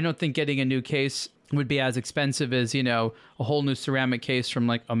I don't think getting a new case would be as expensive as, a whole new ceramic case from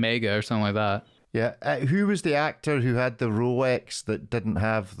like Omega or something like that. Yeah. Who was the actor who had the Rolex that didn't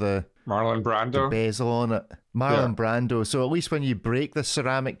have the Marlon Brando. the bezel on it? Marlon Brando. So at least when you break the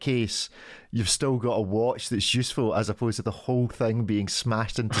ceramic case, you've still got a watch that's useful, as opposed to the whole thing being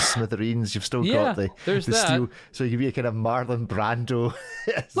smashed into smithereens. You've still got there's the that. steel. So you can be a kind of Marlon Brando.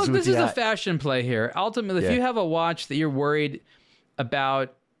 Look, this is a Zodiac. fashion play here. Ultimately, if you have a watch that you're worried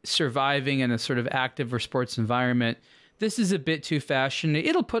about surviving in a sort of active or sports environment, this is a bit too fashion.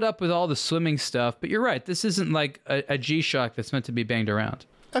 It'll put up with all the swimming stuff, but you're right. This isn't like a G-Shock that's meant to be banged around.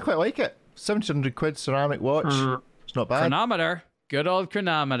 I quite like it. 700 quid ceramic watch. It's not bad. Chronometer. Good old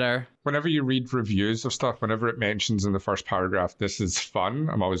chronometer. Whenever you read reviews of stuff, whenever it mentions in the first paragraph, this is fun,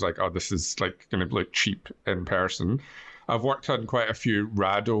 I'm always like, oh, this is like going to look cheap in person. I've worked on quite a few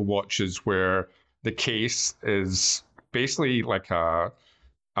Rado watches where the case is basically like a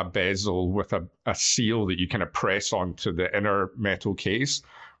bezel with a seal that you kind of press onto the inner metal case.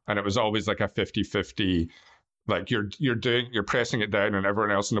 And it was always like a 50-50, like you're pressing it down and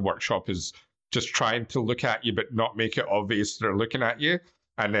everyone else in the workshop is just trying to look at you but not make it obvious they're looking at you.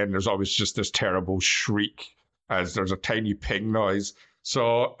 And then there's always just this terrible shriek as there's a tiny ping noise.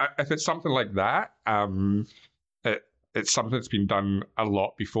 So if it's something like that, it's something that's been done a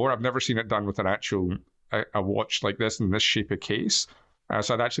lot before. I've never seen it done with an actual a watch like this in this shape of case.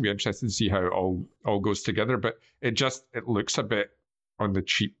 So I'd actually be interested to see how it all goes together. But it looks a bit on the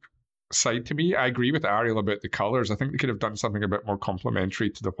cheap side to me. I agree with Ariel about the colors. I think they could have done something a bit more complementary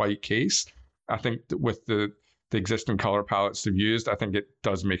to the white case. I think that with the existing color palettes they've used, I think it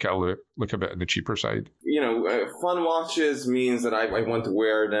does make it look a bit on the cheaper side. Fun watches means that I want to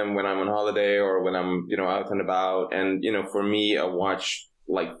wear them when I'm on holiday or when I'm, out and about. And, for me, a watch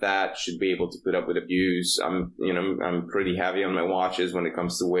like that should be able to put up with abuse. I'm pretty heavy on my watches when it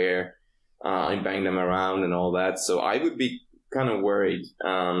comes to wear. I bang them around and all that. So I would be kind of worried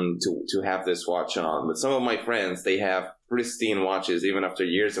to have this watch on. But some of my friends, they have pristine watches even after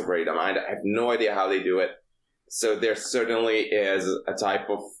years of wearing them. I have no idea how they do it. So there certainly is a type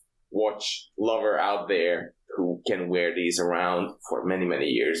of watch lover out there who can wear these around for many, many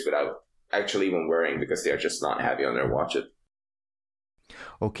years without actually even wearing, because they're just not heavy on their watches.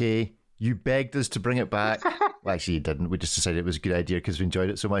 Okay, you begged us to bring it back. Well, actually, you didn't. We just decided it was a good idea because we enjoyed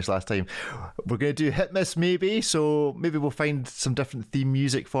it so much last time. We're going to do Hit Miss maybe, so maybe we'll find some different theme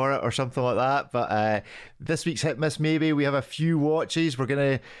music for it or something like that. But this week's Hit Miss maybe, we have a few watches. We're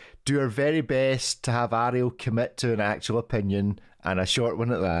going to do our very best to have Ariel commit to an actual opinion, and a short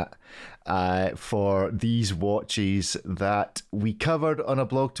one at that, for these watches that we covered on a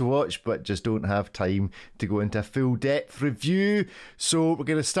blog to watch but just don't have time to go into a full depth review. So we're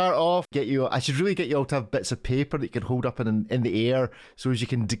going to start off, I should really get you all to have bits of paper that you can hold up in the air so as you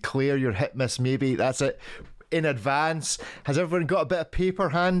can declare your hit miss maybe. That's it, in advance. Has everyone got a bit of paper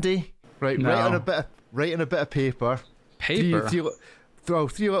handy? Right, no. Write on a bit of paper. Paper?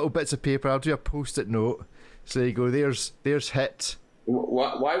 Three little bits of paper. I'll do a post-it note. So there you go. There's hit.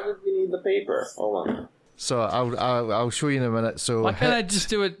 Why would we need the paper? Hold on. So I'll show you in a minute. So why can't I just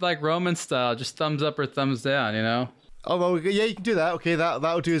do it like Roman style, just thumbs up or thumbs down? Oh well, yeah, you can do that. Okay,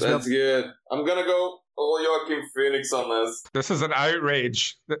 that'll do as well. That's good. I'm gonna go all Joaquin Phoenix on this. This is an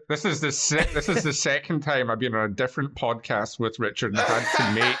outrage. This is the second time I've been on a different podcast with Richard and had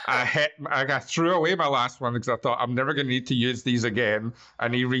to make a hit. I threw away my last one because I thought I'm never going to need to use these again.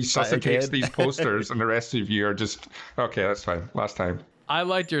 And he resuscitates these posters, and the rest of you are just okay. That's fine. Last time. I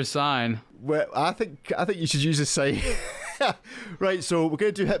liked your sign. Well, I think you should use the sign. Right, so we're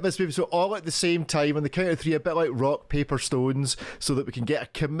going to do hit miss maybe, so all at the same time on the count of three, a bit like rock, paper, stones, so that we can get a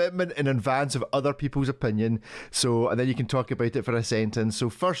commitment in advance of other people's opinion. So, and then you can talk about it for a sentence. So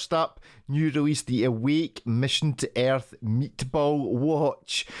first up, new release, the Awake Mission to Earth Meatball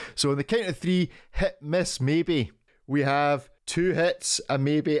Watch. So on the count of three, hit miss maybe. We have 2 hits, a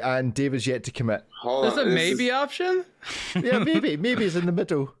maybe, and David's yet to commit. There's a maybe option? Yeah, maybe is in the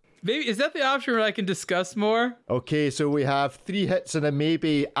middle. Maybe is that the option where I can discuss more? Okay, so we have 3 hits and a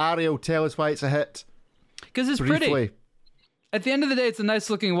maybe. Ariel, tell us why it's a hit. Because it's briefly. Pretty. At the end of the day, it's a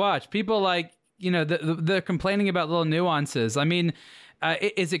nice looking watch. People they're complaining about little nuances. I mean,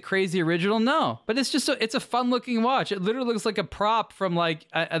 is it crazy original? No, but it's just it's a fun looking watch. It literally looks like a prop from that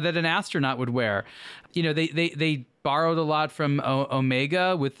an astronaut would wear. They borrowed a lot from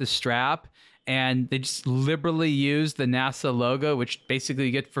Omega with the strap. And they just liberally use the NASA logo, which basically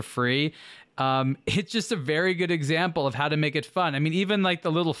you get for free. It's just a very good example of how to make it fun. I mean, even like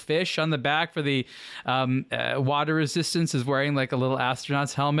the little fish on the back for the water resistance is wearing like a little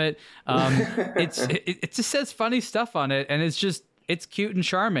astronaut's helmet. It just says funny stuff on it, and it's cute and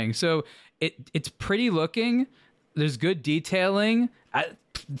charming. So it's pretty looking. There's good detailing.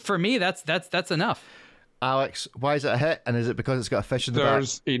 For me, that's enough. Alex, why is it a hit? And is it because it's got a fish in the back?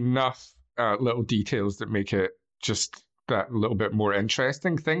 There's enough little details that make it just that little bit more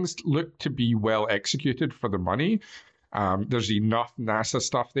interesting. Things look to be well executed for the money. There's enough NASA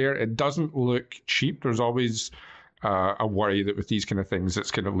stuff there. It doesn't look cheap. There's always a worry that with these kind of things,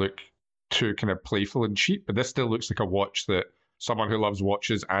 it's going to look too kind of playful and cheap. But this still looks like a watch that someone who loves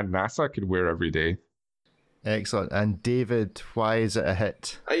watches and NASA could wear every day. Excellent. And David, why is it a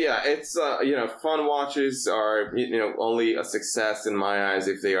hit? Yeah, it's fun watches are only a success in my eyes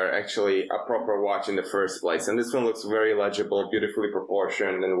if they are actually a proper watch in the first place. And this one looks very legible, beautifully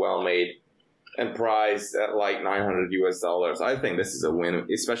proportioned, and well made, and priced at like $900 US. I think this is a win,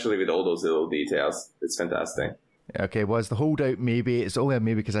 especially with all those little details. It's fantastic. Okay, was the holdout maybe? It's only a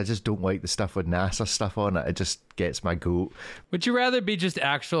maybe because I just don't like the stuff with NASA stuff on it. It just gets my goat. Would you rather be just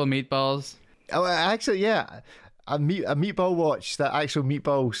actual meatballs? Oh, actually, yeah, a meatball watch. That actual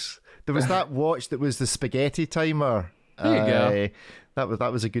meatballs. There was that watch that was the spaghetti timer. There you go.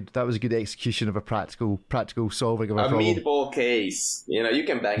 That was a good execution of a practical solving of a problem. Meatball case. You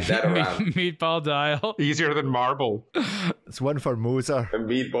can bang that around. Meatball dial. Easier than marble. It's one for Moser. A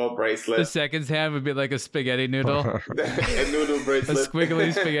meatball bracelet. The seconds hand would be like a spaghetti noodle. A noodle bracelet. A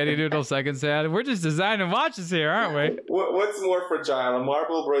squiggly spaghetti noodle seconds hand. We're just designing watches here, aren't we? What's more fragile, a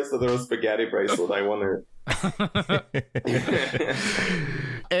marble bracelet or a spaghetti bracelet? I wonder.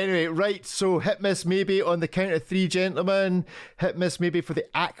 Anyway, right, so hit miss maybe on the count of three, gentlemen. Hit miss maybe for the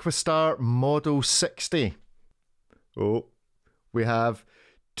Aquastar Model 60. Oh, we have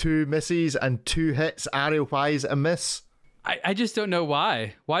 2 misses and 2 hits. Ariel, why is it a miss? I just don't know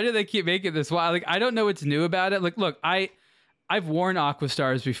why. Why do they keep making this? Why? Like, I don't know what's new about it. Like, look, I've worn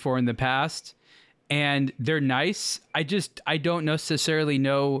Aquastars before in the past, and they're nice. I don't necessarily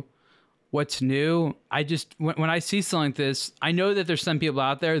know what's new. When I see something like this, I know that there's some people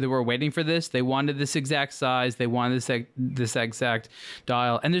out there that were waiting for this. They wanted this exact size. They wanted this exact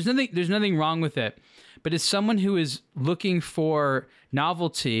dial, and there's nothing wrong with it. But as someone who is looking for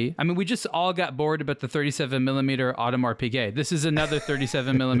novelty, I mean, we just all got bored about the 37 millimeter Audemars Piguet. This is another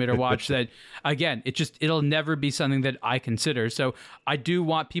 37 millimeter watch that, again, it'll never be something that I consider. So I do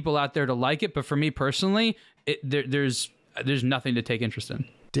want people out there to like it, but for me personally, there's nothing to take interest in.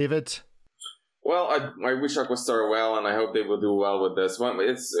 David? Well, I wish Aquastar well, and I hope they will do well with this one.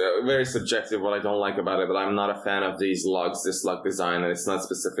 It's very subjective what I don't like about it, but I'm not a fan of these lugs, this lug design, and it's not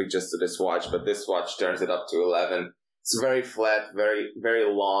specific just to this watch, but this watch turns it up to 11. It's very flat, very, very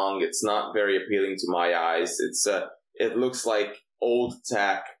long. It's not very appealing to my eyes. It looks like old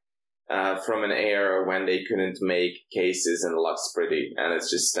tech from an era when they couldn't make cases and lugs pretty, and it's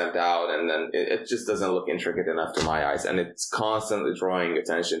just stamped out, and then it just doesn't look intricate enough to my eyes, and it's constantly drawing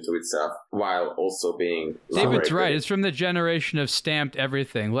attention to itself while also being David's right. It's from the generation of stamped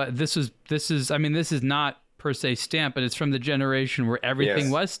everything. This is not per se stamped, but it's from the generation where everything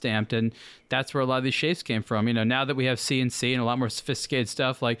was stamped, and that's where a lot of these shapes came from. Now that we have CNC and a lot more sophisticated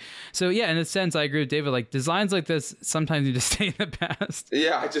stuff, in a sense, I agree with David. Like, designs like this sometimes need to stay in the past.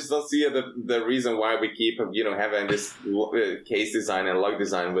 Yeah, I just don't see the reason why we keep having this case design and lug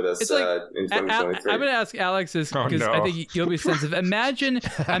design with us in 2023. I'm going to ask Alex this because I think you'll be sensitive. Imagine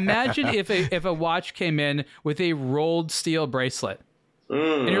if a watch came in with a rolled steel bracelet.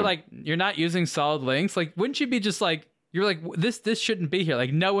 And you're not using solid links. Like, wouldn't you be just like, you're like, this shouldn't be here.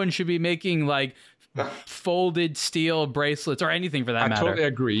 Like, no one should be making like folded steel bracelets or anything for that matter. I totally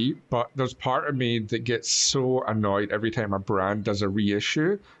agree, but there's part of me that gets so annoyed every time a brand does a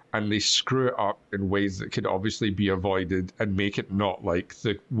reissue and they screw it up in ways that could obviously be avoided and make it not like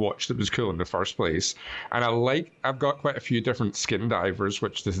the watch that was cool in the first place. And I've got quite a few different skin divers,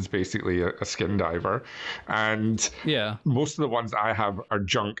 which this is basically a skin diver. And most of the ones I have are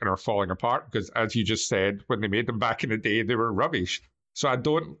junk and are falling apart because, as you just said, when they made them back in the day, they were rubbish. So I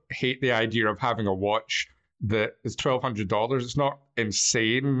don't hate the idea of having a watch that is $1,200. It's not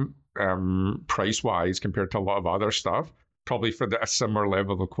insane price-wise compared to a lot of other stuff. Probably for a similar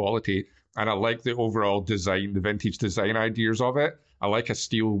level of quality. And I like the overall design, the vintage design ideas of it. I like a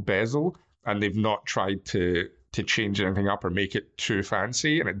steel bezel, and they've not tried to change anything up or make it too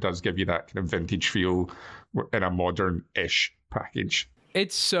fancy. And it does give you that kind of vintage feel in a modern-ish package.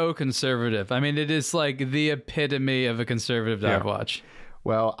 It's so conservative. I mean, it is like the epitome of a conservative dive watch.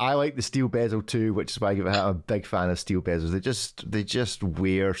 Well, I like the steel bezel too, which is why I give it. I'm a big fan of steel bezels. They just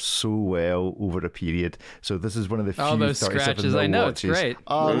wear so well over a period. So this is one of the few all those 37 scratches. mil I know watches. it's great.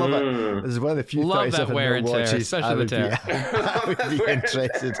 Oh, I love it. This is one of the few Love that 37 wear mil and tear, watches especially the tear. I would be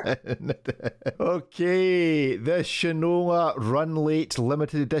interested in. Okay, the Shinola Run Late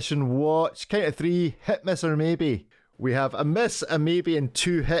limited edition watch. Count of three, hit, miss, or maybe. We have a miss, a maybe, and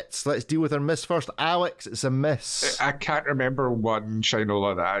two hits. Let's deal with our miss first. Alex, it's a miss. I can't remember one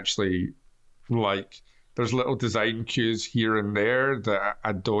Shinola that I actually like. There's little design cues here and there that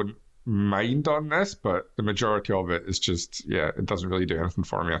I don't mind on this, but the majority of it is just, it doesn't really do anything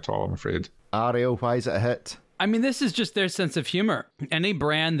for me at all, I'm afraid. Ariel, why is it a hit? I mean, this is just their sense of humor. Any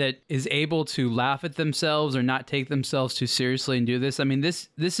brand that is able to laugh at themselves or not take themselves too seriously and do this, I mean, this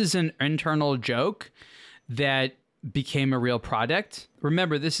is an internal joke that became a real product.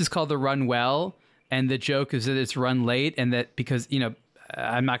 Remember, this is called the Run Well, and the joke is that it's run late, and that because,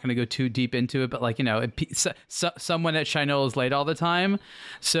 I'm not going to go too deep into it, but someone at Shinola is late all the time.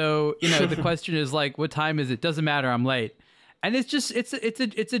 So, the question is like, what time is it? Doesn't matter, I'm late. And it's just,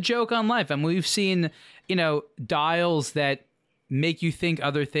 it's a joke on life. I mean, we've seen, dials that make you think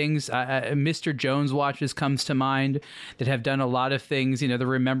other things. Mr. Jones watches comes to mind that have done a lot of things. The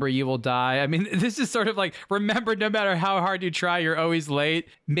Remember You Will Die. I mean, this is sort of like, remember, no matter how hard you try, you're always late.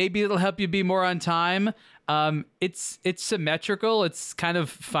 Maybe it'll help you be more on time. It's symmetrical. It's kind of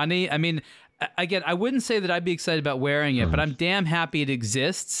funny. I mean, again, I wouldn't say that I'd be excited about wearing it, but I'm damn happy it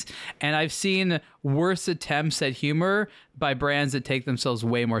exists. And I've seen worse attempts at humor by brands that take themselves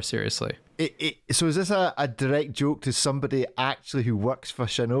way more seriously. So is this a direct joke to somebody actually who works for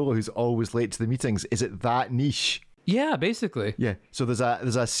Shinola who's always late to the meetings? Is it that niche? Yeah, basically. Yeah. So there's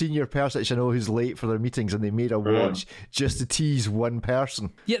a senior person at Shinola who's late for their meetings, and they made a watch just to tease one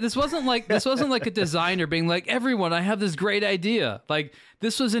person. Yeah, this wasn't like a designer being like, everyone, I have this great idea. Like,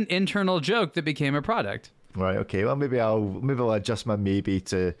 this was an internal joke that became a product. Right. Okay. Well, maybe I'll adjust my maybe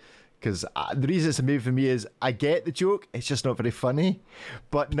to. Because the reason it's a maybe for me is I get the joke, it's just not very funny.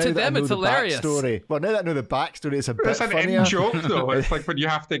 But now to that them, I know it's the hilarious. backstory, now that I know the backstory, it's a bit It's an funnier. in-joke, though. It's like when you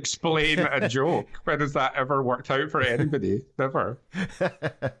have to explain a joke. When has that ever worked out for anybody? Never.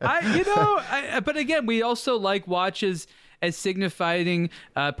 But again, we also like watches as signifying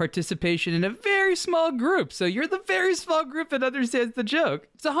participation in a very small group. So you're the very small group that understands the joke.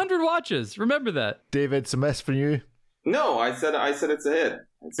 It's 100 watches. Remember that. David, it's a miss for you. No, I said it's a hit.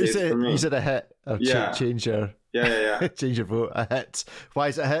 You said a hit. Change your change your vote. A hit. Why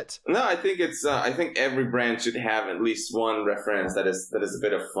is it a hit? No, I think it's. I think every brand should have at least one reference that is a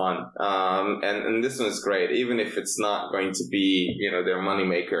bit of fun. And this one is great, even if it's not going to be their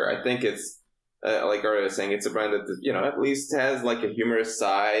moneymaker. I think it's like Ari was saying, it's a brand that at least has like a humorous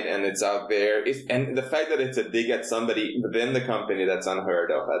side, and it's out there. And the fact that it's a dig at somebody within the company that's unheard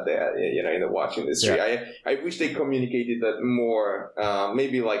of in the watch industry. Yeah. I wish they communicated that more.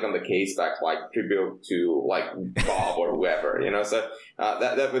 Maybe like on the case back, like tribute to like Bob or whoever. So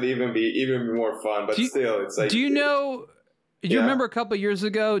that would even be more fun. But still, it's like. Do you remember a couple of years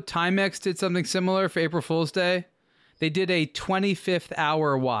ago, Timex did something similar for April Fool's Day? They did a 25th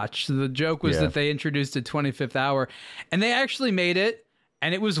hour watch. So the joke was that they introduced a 25th hour, and they actually made it,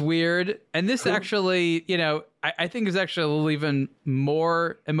 and it was weird. And this actually, I think is actually a little even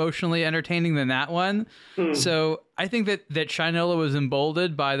more emotionally entertaining than that one. So I think that Shinola was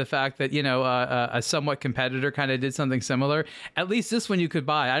emboldened by the fact that, a somewhat competitor kind of did something similar. At least this one you could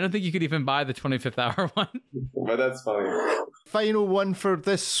buy. I don't think you could even buy the 25th hour one. But that's funny. Final one for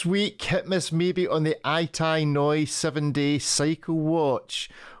this week. Hit, miss, maybe on the Itai Noi 7-day cycle watch.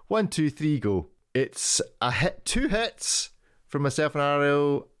 1, 2, 3, go. It's a hit, 2 hits from myself and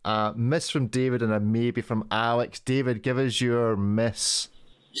Ariel, a miss from David, and a maybe from Alex. David, give us your miss.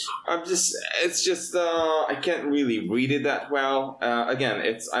 It's just I can't really read it that well. Again,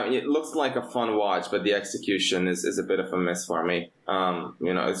 it looks like a fun watch, but the execution is a bit of a miss for me.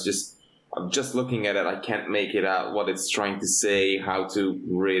 It's just, I'm just looking at it, I can't make it out what it's trying to say, how to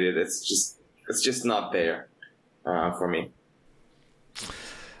read it. It's just not there for me.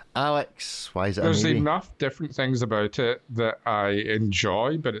 Alex, why is it There's maybe? enough different things about it that I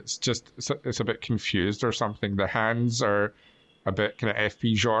enjoy, but it's a bit confused or something. The hands are a bit kind of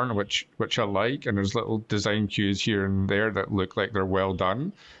FP genre, which I like, and there's little design cues here and there that look like they're well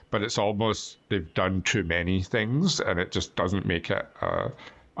done, but it's almost they've done too many things, and it just doesn't make it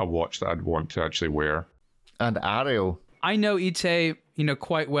a watch that I'd want to actually wear. And Ariel. I know Ite,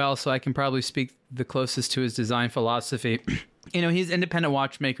 quite well, so I can probably speak the closest to his design philosophy. He's an independent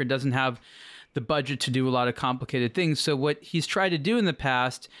watchmaker, doesn't have the budget to do a lot of complicated things. So what he's tried to do in the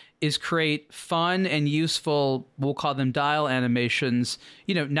past is create fun and useful, we'll call them dial animations,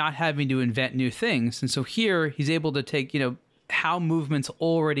 not having to invent new things. And so here he's able to take, how movements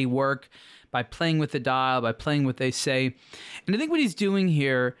already work by playing with the dial, by playing what they say. And I think what he's doing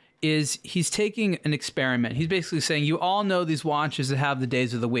here is he's taking an experiment. He's basically saying, you all know these watches that have the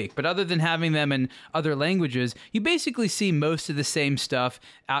days of the week, but other than having them in other languages, you basically see most of the same stuff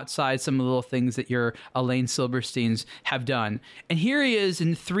outside some of the little things that your Elaine Silbersteins have done. And here he is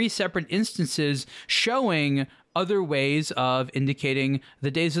in 3 separate instances showing other ways of indicating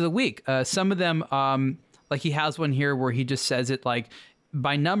the days of the week. Some of them, like he has one here where he just says it like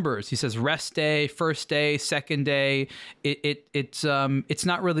by numbers. He says rest day, first day, second day. It's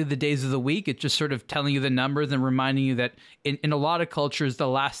not really the days of the week. It's just sort of telling you the numbers and reminding you that in a lot of cultures, the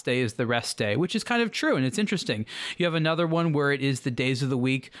last day is the rest day, which is kind of true. And it's interesting. You have another one where it is the days of the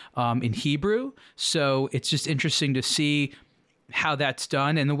week in Hebrew. So it's just interesting to see how that's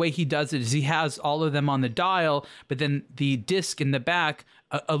done. And the way he does it is he has all of them on the dial, but then the disc in the back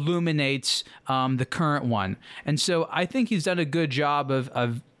illuminates the current one. And so I think he's done a good job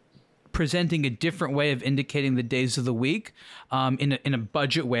of presenting a different way of indicating the days of the week in a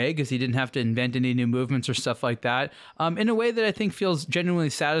budget way, because he didn't have to invent any new movements or stuff like that, in a way that I think feels genuinely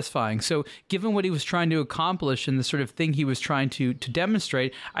satisfying. So given what he was trying to accomplish and the sort of thing he was trying to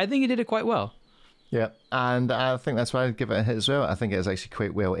demonstrate, I think he did it quite well. Yeah, and I think that's why I'd give it a hit as well. I think it is actually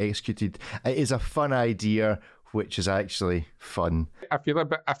quite well executed. It is a fun idea, which is actually fun. I feel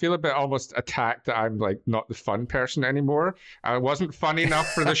a bit almost attacked that I'm like not the fun person anymore. I wasn't fun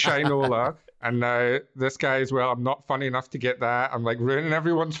enough for the Shinola, and now this guy as well. I'm not funny enough to get that. I'm like ruining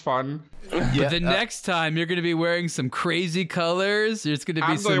everyone's fun. Yeah, but the next time you're going to be wearing some crazy colors. There's going to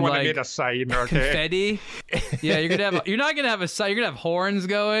be some like made a sign, okay? Confetti. Yeah, you're not going to have a sign. You're going to have horns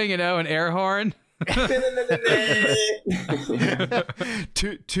going, an air horn.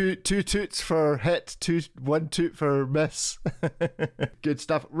 Two toots for hit, one toot for miss. Good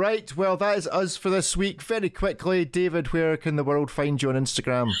stuff. Right, well, that is us for this week. Very quickly, David, where can the world find you on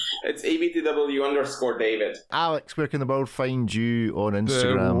Instagram? It's ABTW_David. Alex, where can the world find you on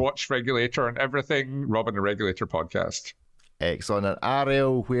Instagram? The Watch Regulator and everything, Robin the Regulator podcast. Excellent. And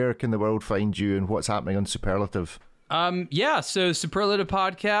Ariel, where can the world find you and what's happening on Superlative? So Superlative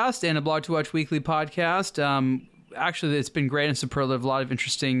podcast and a Blog to Watch weekly podcast. Actually, it's been great in Superlative. A lot of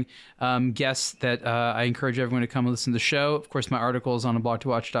interesting guests that I encourage everyone to come and listen to the show. Of course, my article is on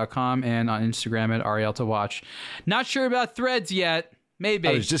blogtowatch.com and on Instagram at Ariel2Watch. Not sure about Threads yet. Maybe.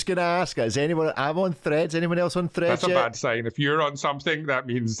 I was just going to ask, is anyone, I'm on Threads, anyone else on Threads That's yet? a bad sign. If you're on something, that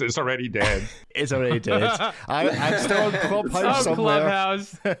means it's already dead. It's already dead. I'm still on Clubhouse somewhere.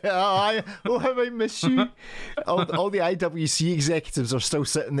 Clubhouse. How I miss you. All the IWC executives are still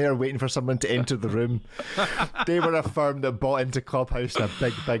sitting there waiting for someone to enter the room. They were a firm that bought into Clubhouse in a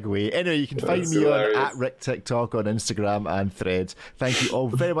big way. Anyway, you can find me on @RickTikTok on Instagram and Threads. Thank you all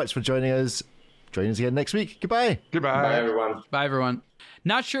very much for joining us. Join us again next week. Goodbye. Bye, everyone. Bye, everyone.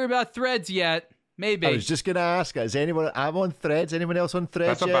 Not sure about Threads yet. Maybe. I was just going to ask, is anyone, I'm on Threads, anyone else on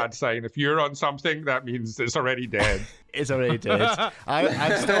Threads That's a bad sign. If you're on something, that means it's already dead. It's already dead.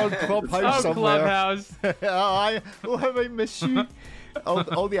 I'm still on Clubhouse somewhere. Clubhouse. How I miss you.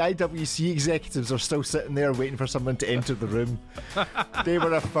 All the IWC executives are still sitting there waiting for someone to enter the room. They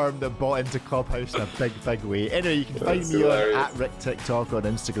were a firm that bought into Clubhouse in a big way. Anyway, you can find me on @RickTikTok on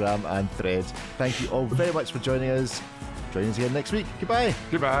Instagram and Threads. Thank you all very much for joining us. Join us again next week. Goodbye.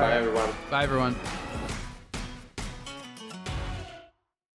 Goodbye. Bye, everyone. Bye, everyone.